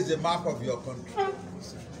 Where is the map of your country?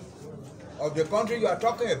 Of the country you are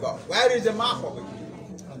talking about. Where is the map of it?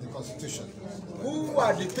 And the Constitution. Who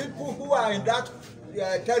are the people who are in that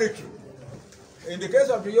territory? In the case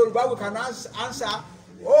of the Yoruba, we can answer,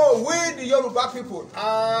 oh, we the Yoruba people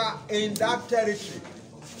are in that territory,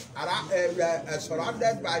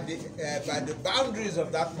 surrounded by the boundaries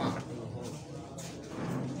of that map.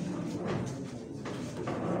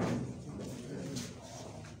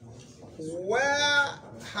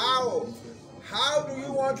 How do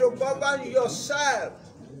you want to govern yourself?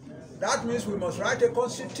 That means we must write a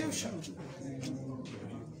constitution.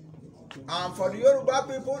 And for the Yoruba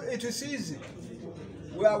people, it is easy.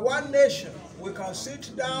 We are one nation. We can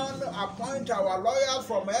sit down, appoint our lawyers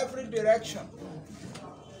from every direction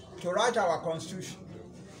to write our constitution.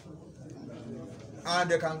 And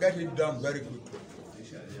they can get it done very quickly.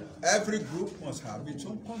 Every group must have its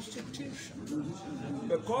own constitution,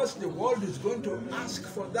 because the world is going to ask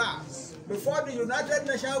for that. Before the United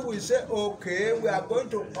Nations will say, okay, we are going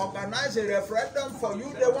to organize a referendum for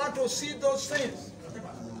you, they want to see those things.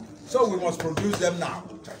 So we must produce them now.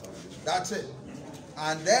 That's it.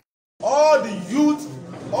 And then all the youth,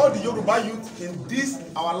 all the Yoruba youth in this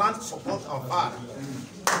our land support our father.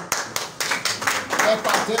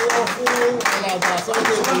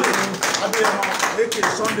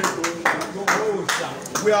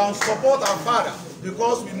 We are on support our father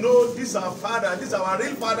because we know this is our father, this is our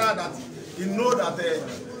real father, that he know that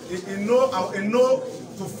he know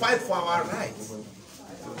to fight for our rights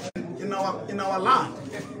in our land,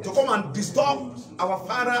 to come and disturb our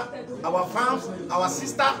father, our farms, our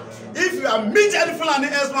sister. If you are meet any Fulani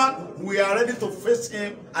herdsman, we are ready to face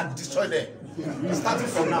him and destroy them. Starting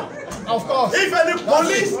from now. Of course. If any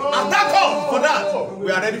police attack us for that,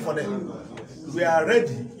 we are ready for them. We are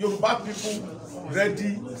ready. Yoruba people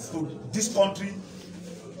ready to this country.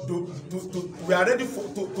 We are ready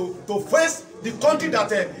to face the country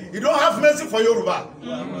that you don't have mercy for Yoruba.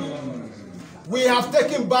 We have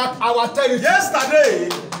taken back our territory. Yesterday,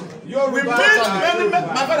 we met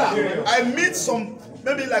my father. I meet some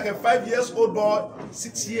maybe like a 5-year-old boy,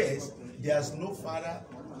 6 years. There's no father.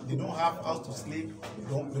 They don't have house to sleep.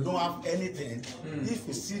 They don't have anything. If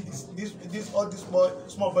you see all these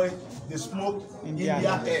small boys, they smoke India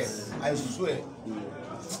air. I swear.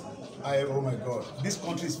 Oh my God, this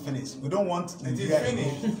country is finished. We don't want Nigeria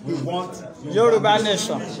anymore. We want Yoruba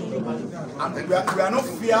nation. And we are not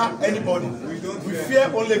fear anybody. We fear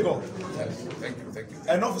only God. Thank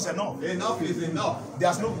you. Enough is enough. Enough is enough.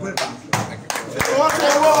 There's no going back.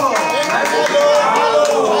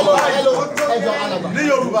 Ní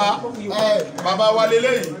Yorùbá, bàbá wa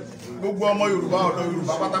lélẹ́yìn, gbogbo ọmọ Yorùbá, ọ̀dọ́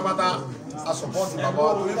Yorùbá pátápátá, a support bàbá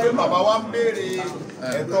wa torí pé bàbá wa ń béèrè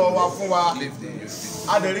ẹ̀tọ́ wa fún wa.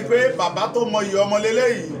 A dẹ̀ rí pé bàbá tó mọ iye ọmọ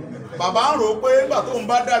lélẹ́yìn, bàbá ń rò pé nígbà tó ń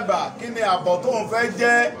bá dàgbà kí ni àbọ̀ tó ń fẹ́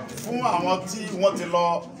jẹ́ fún àwọn tí wọ́n ti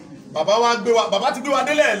lọ. Bàbá ti gbé wa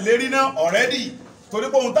délẹ̀ lérí náà already, torí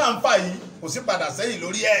pé ohun tá à ń fà yìí kò sí padà sẹ́yìn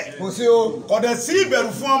lórí ẹ̀. Kò sí o. Kò dẹ̀ sí ìbẹ̀rù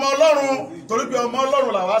fún ọmọ Ọlọ́run torí pé ọmọ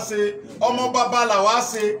Ọlọ́run làwa ṣe, ọmọ bàbá làwa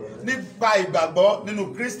ṣe nípa ìgbàgbọ́ nínú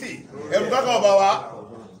Kristi. Ẹ̀rù kankan ọba wa,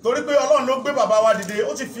 torí pé Ọlọ́run ló gbé bàbá wa dìde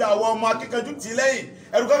ó sì fi àwọn ọmọ akíkanjú tì í lẹ́yìn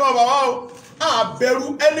ẹ̀rù kankan bàbá o àbẹ̀rù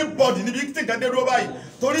anybody níbi tí nǹkan dé dúró báyìí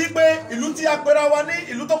torí pé ìlú tí a pera wa ní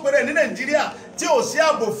ìlú tó pera ní Nàìjíríà tí ò sí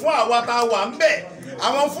ààbò fún àwa tá a wà ń bẹ̀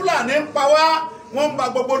àwọn Fúlàní ń pa wá wọ́n ń ba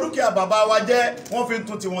gbogbo dúkìá bàbá wa jẹ́ wọ́n fi ń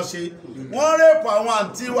tún tiwọn ṣe wọ́n rẹ́pù àwọn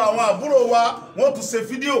àǹtí wa àwọn àbúrò wa wọ́n tún ṣe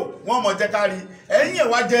fídíò wọ́n mọ̀ jẹ́ kárí ẹ̀yìn ẹ̀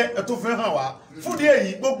wá jẹ́ ẹ̀ tó fi hàn wá fúdí èyí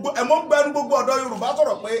gbogbo ẹ̀mọ́ ń gbẹ́nu gbogbo ọ̀dọ́ Yorùbá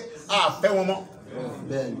sọ̀rọ̀ pé àfẹ́ wọn mọ́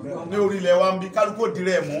ní orílẹ̀ wa ń bí kálukú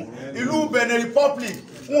òdìrẹ́ ẹ̀ mú ìlú Benin Republic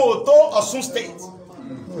wọn ò tó Ọ̀ṣun state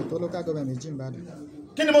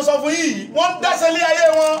kí ni mo sọ fún yìí wọ́n ń dẹ́sẹ̀ lé ayé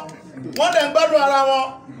wọn wọ́n dẹ̀ ń gbádùn ara wọn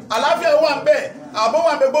àlàáfíà wà ń bẹ̀ ààbò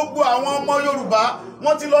wà ń bẹ̀ gbogbo àwọn ọmọ Yorùbá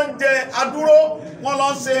wọ́n ti lọ ń jẹ adúró wọ́n lọ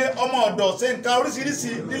ń ṣe ọmọ ọ̀dọ̀ ṣe nǹkan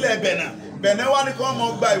oríṣiríṣi nílẹ̀ Benin wá ní kí wọ́n mọ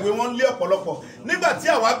gba ìwé wọn lé ọ̀pọ̀lọpọ̀ nígbà tí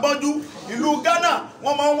àwa gbọ́njú ìlú Ghana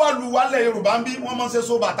wọ́n máa ń wá lu wálẹ̀ Yorùbá ń bí wọ́n máa ń ṣe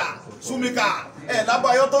so bàtà súnmíkà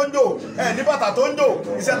lábàáyọ́ tó ń jò ní bàtà tó ń jò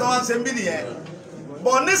iṣẹ́ tó wá ń ṣe ń bí nìyẹn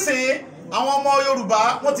bọ̀ nísìnyí àwọn ọmọ Yorùbá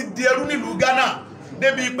wọ́n ti di ẹrú nílùú Ghana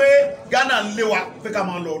débi pé Ghana ń lé wa pé ká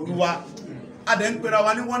máa lọ lu wa adẹ̀ ń pera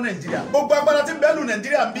wa ní wọ́n Nàìjíríà gbogbo agbára tí ń bẹ́ẹ̀ lu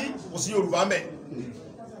Nàìjíríà ń bí kò sí Yorùbá mẹ́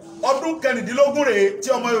ọdún kẹrìndínlógún rèé tí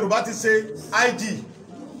ọmọ Yorùbá ti ṣe IG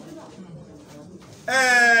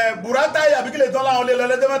Buratai àbíkílẹ̀ tán láwọn olè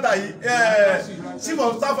lọ́lẹ́dẹ́ mẹ́ta yìí chief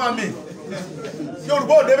of staff army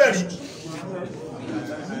Yorùbá ò débẹ̀ rí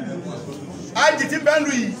IG tí bẹ́ẹ̀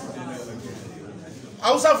lu yìí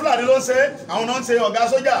Hausa Fúlàní ló ń ṣe àwọn náà ń ṣe ọ̀gá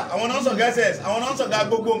sójà àwọn náà ń sọ̀gá SS àwọn náà ń sọ̀gá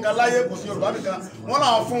gbogbo nǹkan láyé kò sí Yorùbá nìkan wọ́n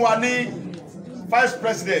náà fún wa ní vice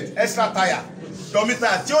president extra tire dọ́mítà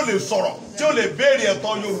tí ó lè sọ̀rọ̀ tí ó lè béèrè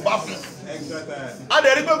ẹ̀tọ́ Yorùbá fún a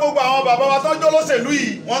dẹ̀ rí pé gbogbo àwọn bàbá wa tọ́jú olóṣèlú yìí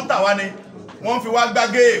wọ́n ń tà wá ni wọ́n fi wá gba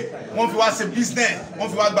game wọ́n fi wá ṣe business wọ́n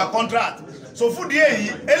fi wá gba contract so fúdi èyí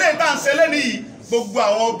eléyìí tá à ń ṣe lẹ́nu yìí gbogbo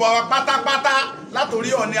àwọn ọba wa pátápátá látòrí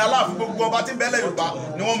Ọọ̀ni Aláàfin gbogbo ọba tí ń bẹ́lẹ̀ Yorùbá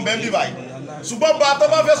ni wọ́n ń bẹ́ ń bí báyìí ṣùgbọ́n bá tó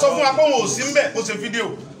bá fẹ́ sọ fún wa pé wọn ò sí ń bẹ̀ kó ṣe fídíò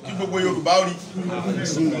kí gbogbo Yorùbá rí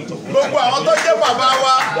gbogbo àwọn tó jẹ́ bàbá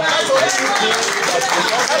wa látòrí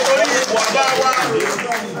bàbá wa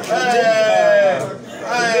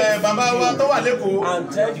bàbá wa tó wà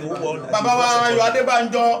lẹ́kọ̀ọ́ bàbá wa Ayọ̀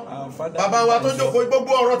Adébánjọ bàbá wa tó jókòó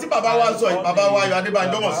gbogbo ọ̀rọ̀ tí bàbá wa sọ yìí bàbá wa Ayọ̀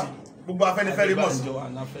Adébánjọ mọ̀ sí gbogbo Afẹ́nifẹ́re mọ̀ sí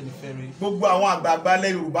gbogbo àwọn àgbààgbà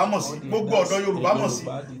ilẹ̀ Yorùbá mọ̀ sí gbogbo ọ̀dọ́ Yorùbá mọ̀ sí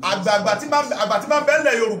àgbà tí máa bẹ́ẹ̀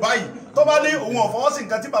lẹ̀ Yorùbá yìí tó bá ní òun ọ̀fọwọ́ sí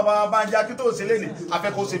nǹkan tí bàbá Banji Akintoye ṣe lénìí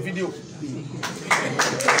afẹ́kọ̀ọ́ ṣe fídíò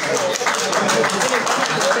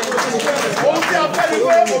ohun tí a fẹ́ ni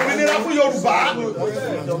pé òmìnira fún Yorùbá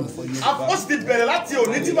ó sì ti bẹ̀rẹ̀ láti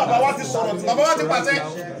òní tí bàbá wa ti sọ̀rọ̀ tí bàbá wa ti pàṣẹ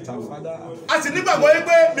a sì nígbàgbọ́ yìí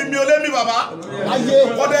pé mímí ò lé mi bàbá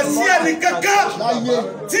kò dẹ̀ sí ẹnì kankan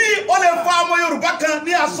tí ó lè fa ọmọ Yorùbá kan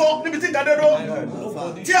ní aṣọ níbi tí nǹkan dé dó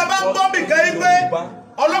tí a bá ń gbọ́ mi kan yìí pé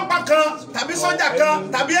ọlọ́pàá kan tàbí sọ́jà kan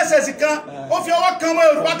tàbí SS kan ó fi ọwọ́ kan ọmọ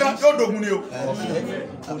Yorùbá kan yóò dògùn ni o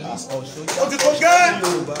ó ti tó gẹ́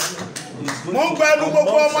mo ń gba ẹnu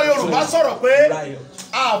gbogbo ọmọ Yorùbá sọ̀rọ̀ pé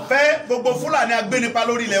a fẹ́ gbogbo Fúlàní agbénipa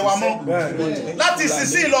lórí ilẹ̀ wa mọ́ láti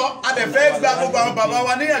ìsinsìnyí lọ a dẹ̀ fẹ́ gba gbogbo àwọn bàbá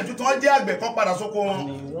wa níyànjú tí wọ́n jẹ́ àgbẹ̀ kan padà sóko wọn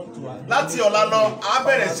láti ọ̀la lọ a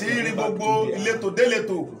bẹ̀rẹ̀ sí rí gbogbo ìletò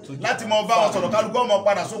déletò láti mọ bá wọn sọ̀rọ̀ kálukú ọmọ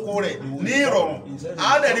padà sóko rẹ̀ ní ìrọ̀rùn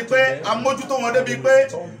a dẹ̀ rí pé a mójútó wọn débi pé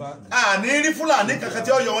a ní rí Fúlàní kankan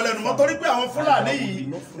tí ó yọ wọn lẹ́nu mọ́ torí pé àwọn Fúlàní yìí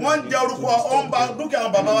wọ́n ń jẹ orúkọ wọ́n ń ba dúkìá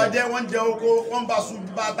àwọn bàbá wa jẹ́ wọ́n ń jẹ oko wọ́n ń ba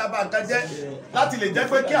ṣùgbọ́n àtàbà nǹkan jẹ́ láti lè jẹ́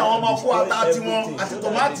pé kí àwọn ọmọ kó ata tiwọn àti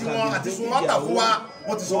tòmátì wọn àti sun wọn tà fún wa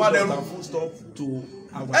wọ́n ti sọ wá lẹ́rú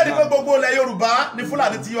ẹni pé gbogbo ilẹ̀ Yorùbá ní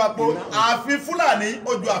Fúlàní ti wá pé ààfin Fúlàní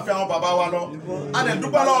ó ju ààfin àwọn bàbá wa lọ a lè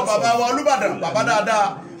dúpẹ́ lọ́wọ́ bàbá wa Olúbàdàn bàbá dáadáa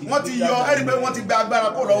wọ́n ti yọ ẹni pé wọ́n ti gba agbára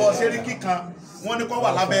kó lọ́wọ́ Sẹ́ríkì kan wọ́n ní kó wà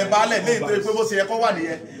lábẹ́ baálẹ̀ léyìí tó yẹ pé bó ṣe yẹ kó wà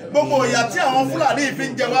nìyẹn gbogbo ìyà tí àwọn Fúlàní fi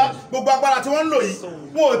ń jẹ wá gbogbo agbára tí wọ́n ń lò yìí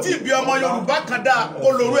wọn ò tí ì bí ọmọ Yorùbá kan dáa kó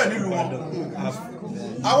lorú ẹ̀ nílùú wọn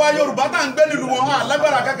àwa Yorùbá tá à ń gbé nílùú wọn á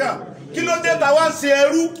lágbára kankan kí ló dé tá wá ń ṣe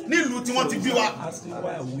ẹrú nílùú tí wọ́n ti bí wa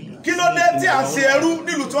kí ló dé tí à ń ṣe ẹrú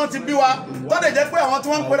nílùú tí wọ́n ti bí wa tó lè jẹ́ pé àwọn tí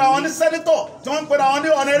wọ́n ń pera wọn ní sẹ́nítọ̀ tí wọ́n ń pera wọn ní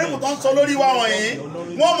ọ̀nẹ́rẹ́bù tó ń sọ lórí wa wọ̀nyí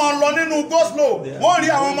wọ́n máa lọ nínú goslo wọ́n rí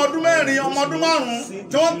àwọn ọmọ ọdún mẹ́rin ọmọ ọdún márùn-ún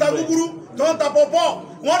tí wọ́n ń ta gúgúrú tí wọ́n ń ta pọ́pọ́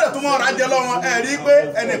wọ́n dẹ̀ tún mọ́ ọ̀rá jẹ lọ́wọ́ ẹ̀ rí pé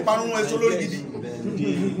ẹni ìparun wọn èso lórí gidi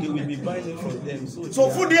so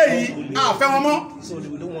fún díẹ̀ yìí a fẹ́ wọn mọ́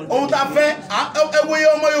ohun tá a fẹ́ ẹwòye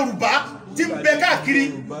ọmọ Yorùbá tí ń bẹ káàkiri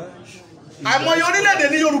àìmọye orílẹ̀-èdè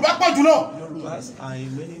ní Yorùbá pọ̀ jùlọ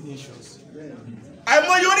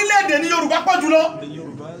àìmọye orílẹ̀-èdè ní Yorùbá pọ̀ jùlọ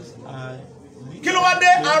kí ló wá dé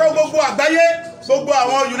arọ gbogbo àgbáyé gbogbo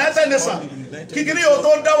àwọn United Nations kíkiri yóò tó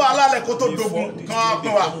dá wàhálà lẹ̀ kó tó dogun kan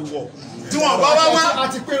pín wa tí wọ́n bá wá wá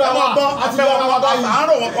àwọn gbọ́ afẹ́ wọn wá bá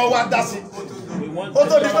àárò wọn kọ́ wá dá sí ó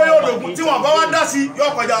tó di pé yóò dògún tí wọ́n bá wá dá sí yóò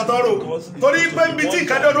kọjá ọ̀tọ́rọ̀ torí pé ibi tí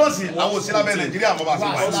nǹkan dọ́dọ́ sí àwọn òsì lábẹ́ Nàìjíríà mọ́ bá sí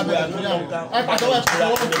wáyé.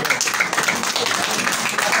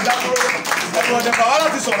 ẹ̀rọ ọ̀dẹ̀fà wá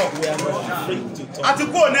láti sọ̀rọ̀ àti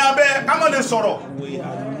kúrò ní abẹ́ ká má lè sọ̀rọ̀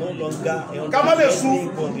ká má lè sun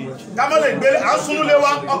ká má lè gbé à ń sunú lé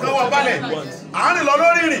wa ọkàn wa balẹ̀ à ń rìn lọ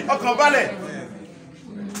lórí ìrìn ọkàn balẹ̀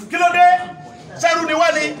kí ló dé sẹ́rù ni wá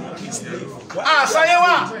ní àṣàyẹ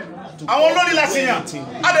wa àwọn olórí la ṣèyàn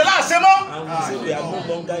adèlà àṣemọ́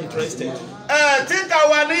tí ń ka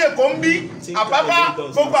wa ní Èkó ń bí àpapá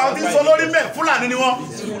gbogbo àwọn tí ń sọ lórí bẹ́ẹ̀ Fúlàní ni wọ́n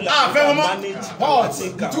àfẹ́ wọn mọ́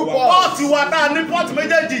pọ́ọ̀tì wa tá a ní pọ́ọ̀tì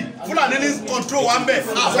méjèèjì Fúlàní ní kọ̀ntró wa ń bẹ̀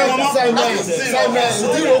àfẹ́ wọn mọ́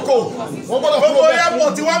gbogbo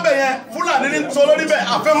airport wa ń bẹ̀ yẹn Fúlàní ní sọ lórí bẹ́ẹ̀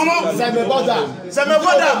àfẹ́ wọn mọ́ sẹ̀mẹ̀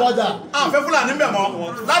bọ́dà àfẹ́ Fúlàní bẹ̀ mọ́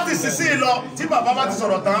láti sísí lọ tí bàbá bá ti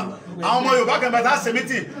sọ̀rọ̀ tán àwọn ọmọ Yorùbá kẹfẹ tá a ṣe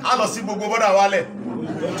mítì á lọ sí gbogbo bọ́dà wálẹ̀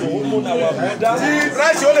tí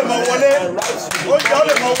ráìsì ó lè mọ wọlé oúnjẹ ó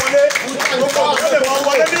lè mọ wọlé gbogbo ó lè mọ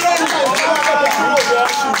wọlé ní lọ́rùn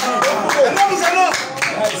ẹlẹ́mùsẹ̀ náà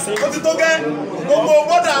ó ti tó gẹ́ gbogbo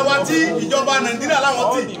bọ́dà wa tí ìjọba Nàìjíríà láwọn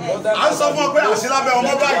tì à ń sọ fún ọ pé àṣìlábẹ́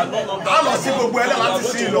ọmọ báyìí á lọ sí gbogbo ẹlẹ́ láti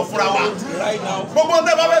sí ìlọ fúnra wa gbogbo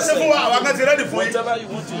tẹ́ bá fẹ́ ṣe fún wa àwọn kan ti rẹ́dì fún yín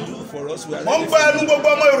wọ́n ń gbọ́ ẹnu gbogbo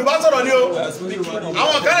ọmọ Yorùbá sọ̀rọ̀ ni o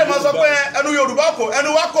àwọn kan lè máa sọ pé ẹnu Yorùbá kò ẹnu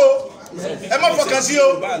wa kò ẹ má fọkàn sí o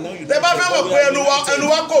tẹ́ bá fẹ́ mọ̀ pé ẹnu wa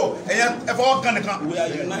kò ẹ fọwọ́ kan nìkan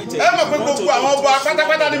ẹ mọ̀ pé gbogbo àwọn ọba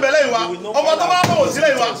pátápátá níbẹ̀ lẹ́yìn wa ọba tó bá ń bọ̀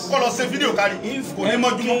sílẹ̀ wa kọ́ lọ ṣe fídíò kárí kò ní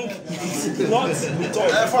mọ́júmọ́.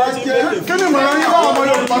 kí ni ìmọ̀ràn yín bá ọmọ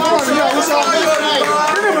Yorùbá tó wà nílẹ̀ Haúsá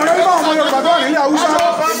kí ni ìmọ̀ràn yín bá ọmọ Yorùbá tó wà nílẹ̀ Haúsá.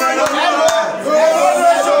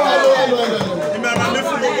 ìmọ̀ràn mi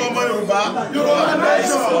fún gbogbo ọmọ Yorùbá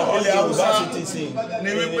ilẹ̀ Haúsá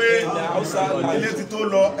ni wípé ilé ti tó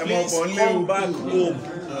lọ ẹ̀mọ̀ ọ̀bọ̀ ńlé o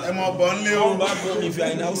ẹ̀mọ̀ ọ̀bọ̀ ńlé o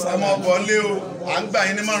ẹ̀mọ̀ ọ̀bọ̀ ńlé o à ń gbà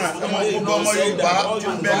yín nímọ̀ràn ẹ̀mọ̀ gbogbo ọmọ Yorùbá ti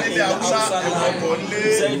bẹ nílẹ̀ Haúsá ẹ̀mọ̀ ọ̀bọ̀ ńlé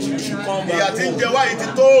ìyà tí ń jẹ wá yìí ti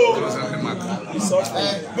tó o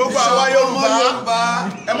gbogbo àwa Yorùbá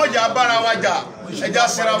ẹ mọ̀jà bára wa jà ẹja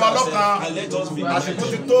ṣera wa lọ́kàn àsìkò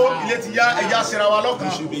ti tó ilé ti yá ẹja ṣera wa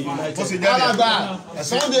lọ́kàn bó ṣe jẹ́ alàgbà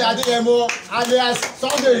Sunday Adeyemo alias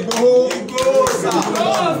Sunday Igboho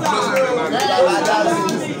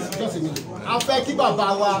a fẹ́ kí bàbá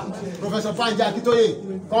wa Professor Banji Akintoye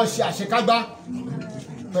kan ṣe àṣekágbá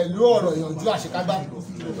pẹ̀lú ọ̀rọ̀ ìyànjú àṣekágbá.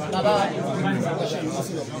 We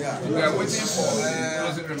are waiting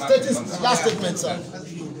for last statement, sir.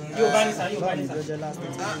 No, it's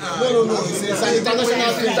an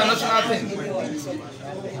international thing. international thing.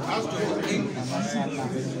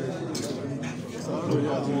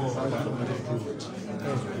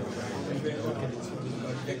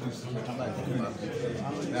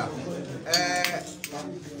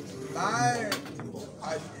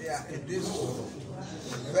 In this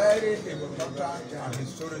very important and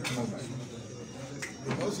historic moment,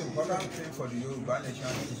 the most important thing for the Yoruba nation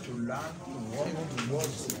is to learn to work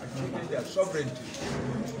towards achieving their sovereignty.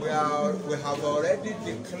 We have already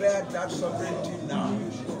declared that sovereignty now,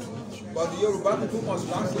 but the Yoruba people must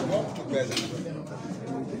learn to work together.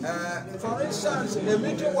 For instance, a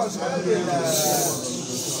meeting was held in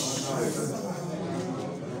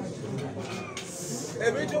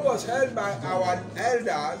a meeting was held by our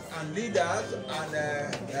elders and leaders and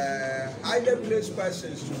highly placed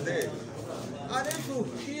persons today. And if you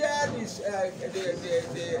hear this,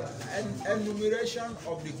 the enumeration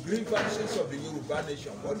of the grievances of the Yoruba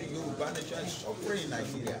nation, what the Yoruba nation is suffering in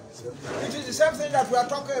Nigeria, it is the same thing that we are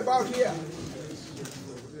talking about here.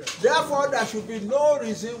 Therefore, there should be no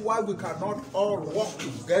reason why we cannot all work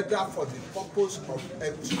together for the purpose of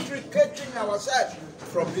extricating ourselves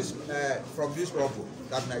from this rubble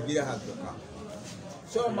that Nigeria has become.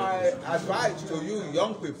 So my advice to you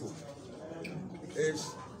young people is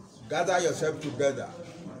gather yourselves together,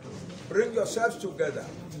 bring yourselves together,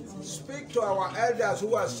 speak to our elders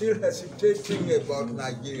who are still hesitating about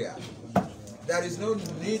Nigeria. There is no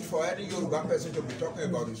need for any Yoruba person to be talking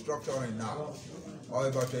about restructuring now, or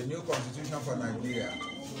about a new constitution for Nigeria,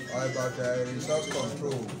 or about resource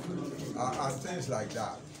control, and things like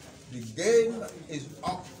that. The game is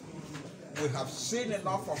up. We have seen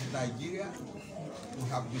enough of Nigeria. We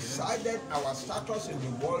have decided our status in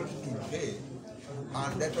the world today,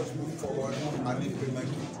 and let us move forward and implement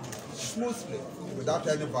it. smoothly without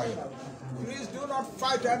any violence. Please do not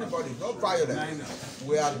fight anybody, no violence.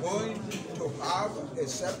 We are going to have a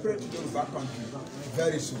separate Yoruba country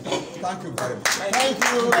very soon. Thank you very much. Thank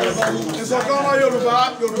you, everybody. Ìṣọ̀kan Yorùbá,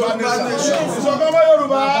 Yorùbá nation. Ìṣọ̀kan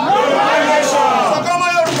Yorùbá, Yorùbá nation. Ìṣọ̀kan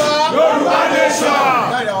Yorùbá, Yorùbá nation.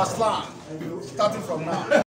 That is our slang, starting from now.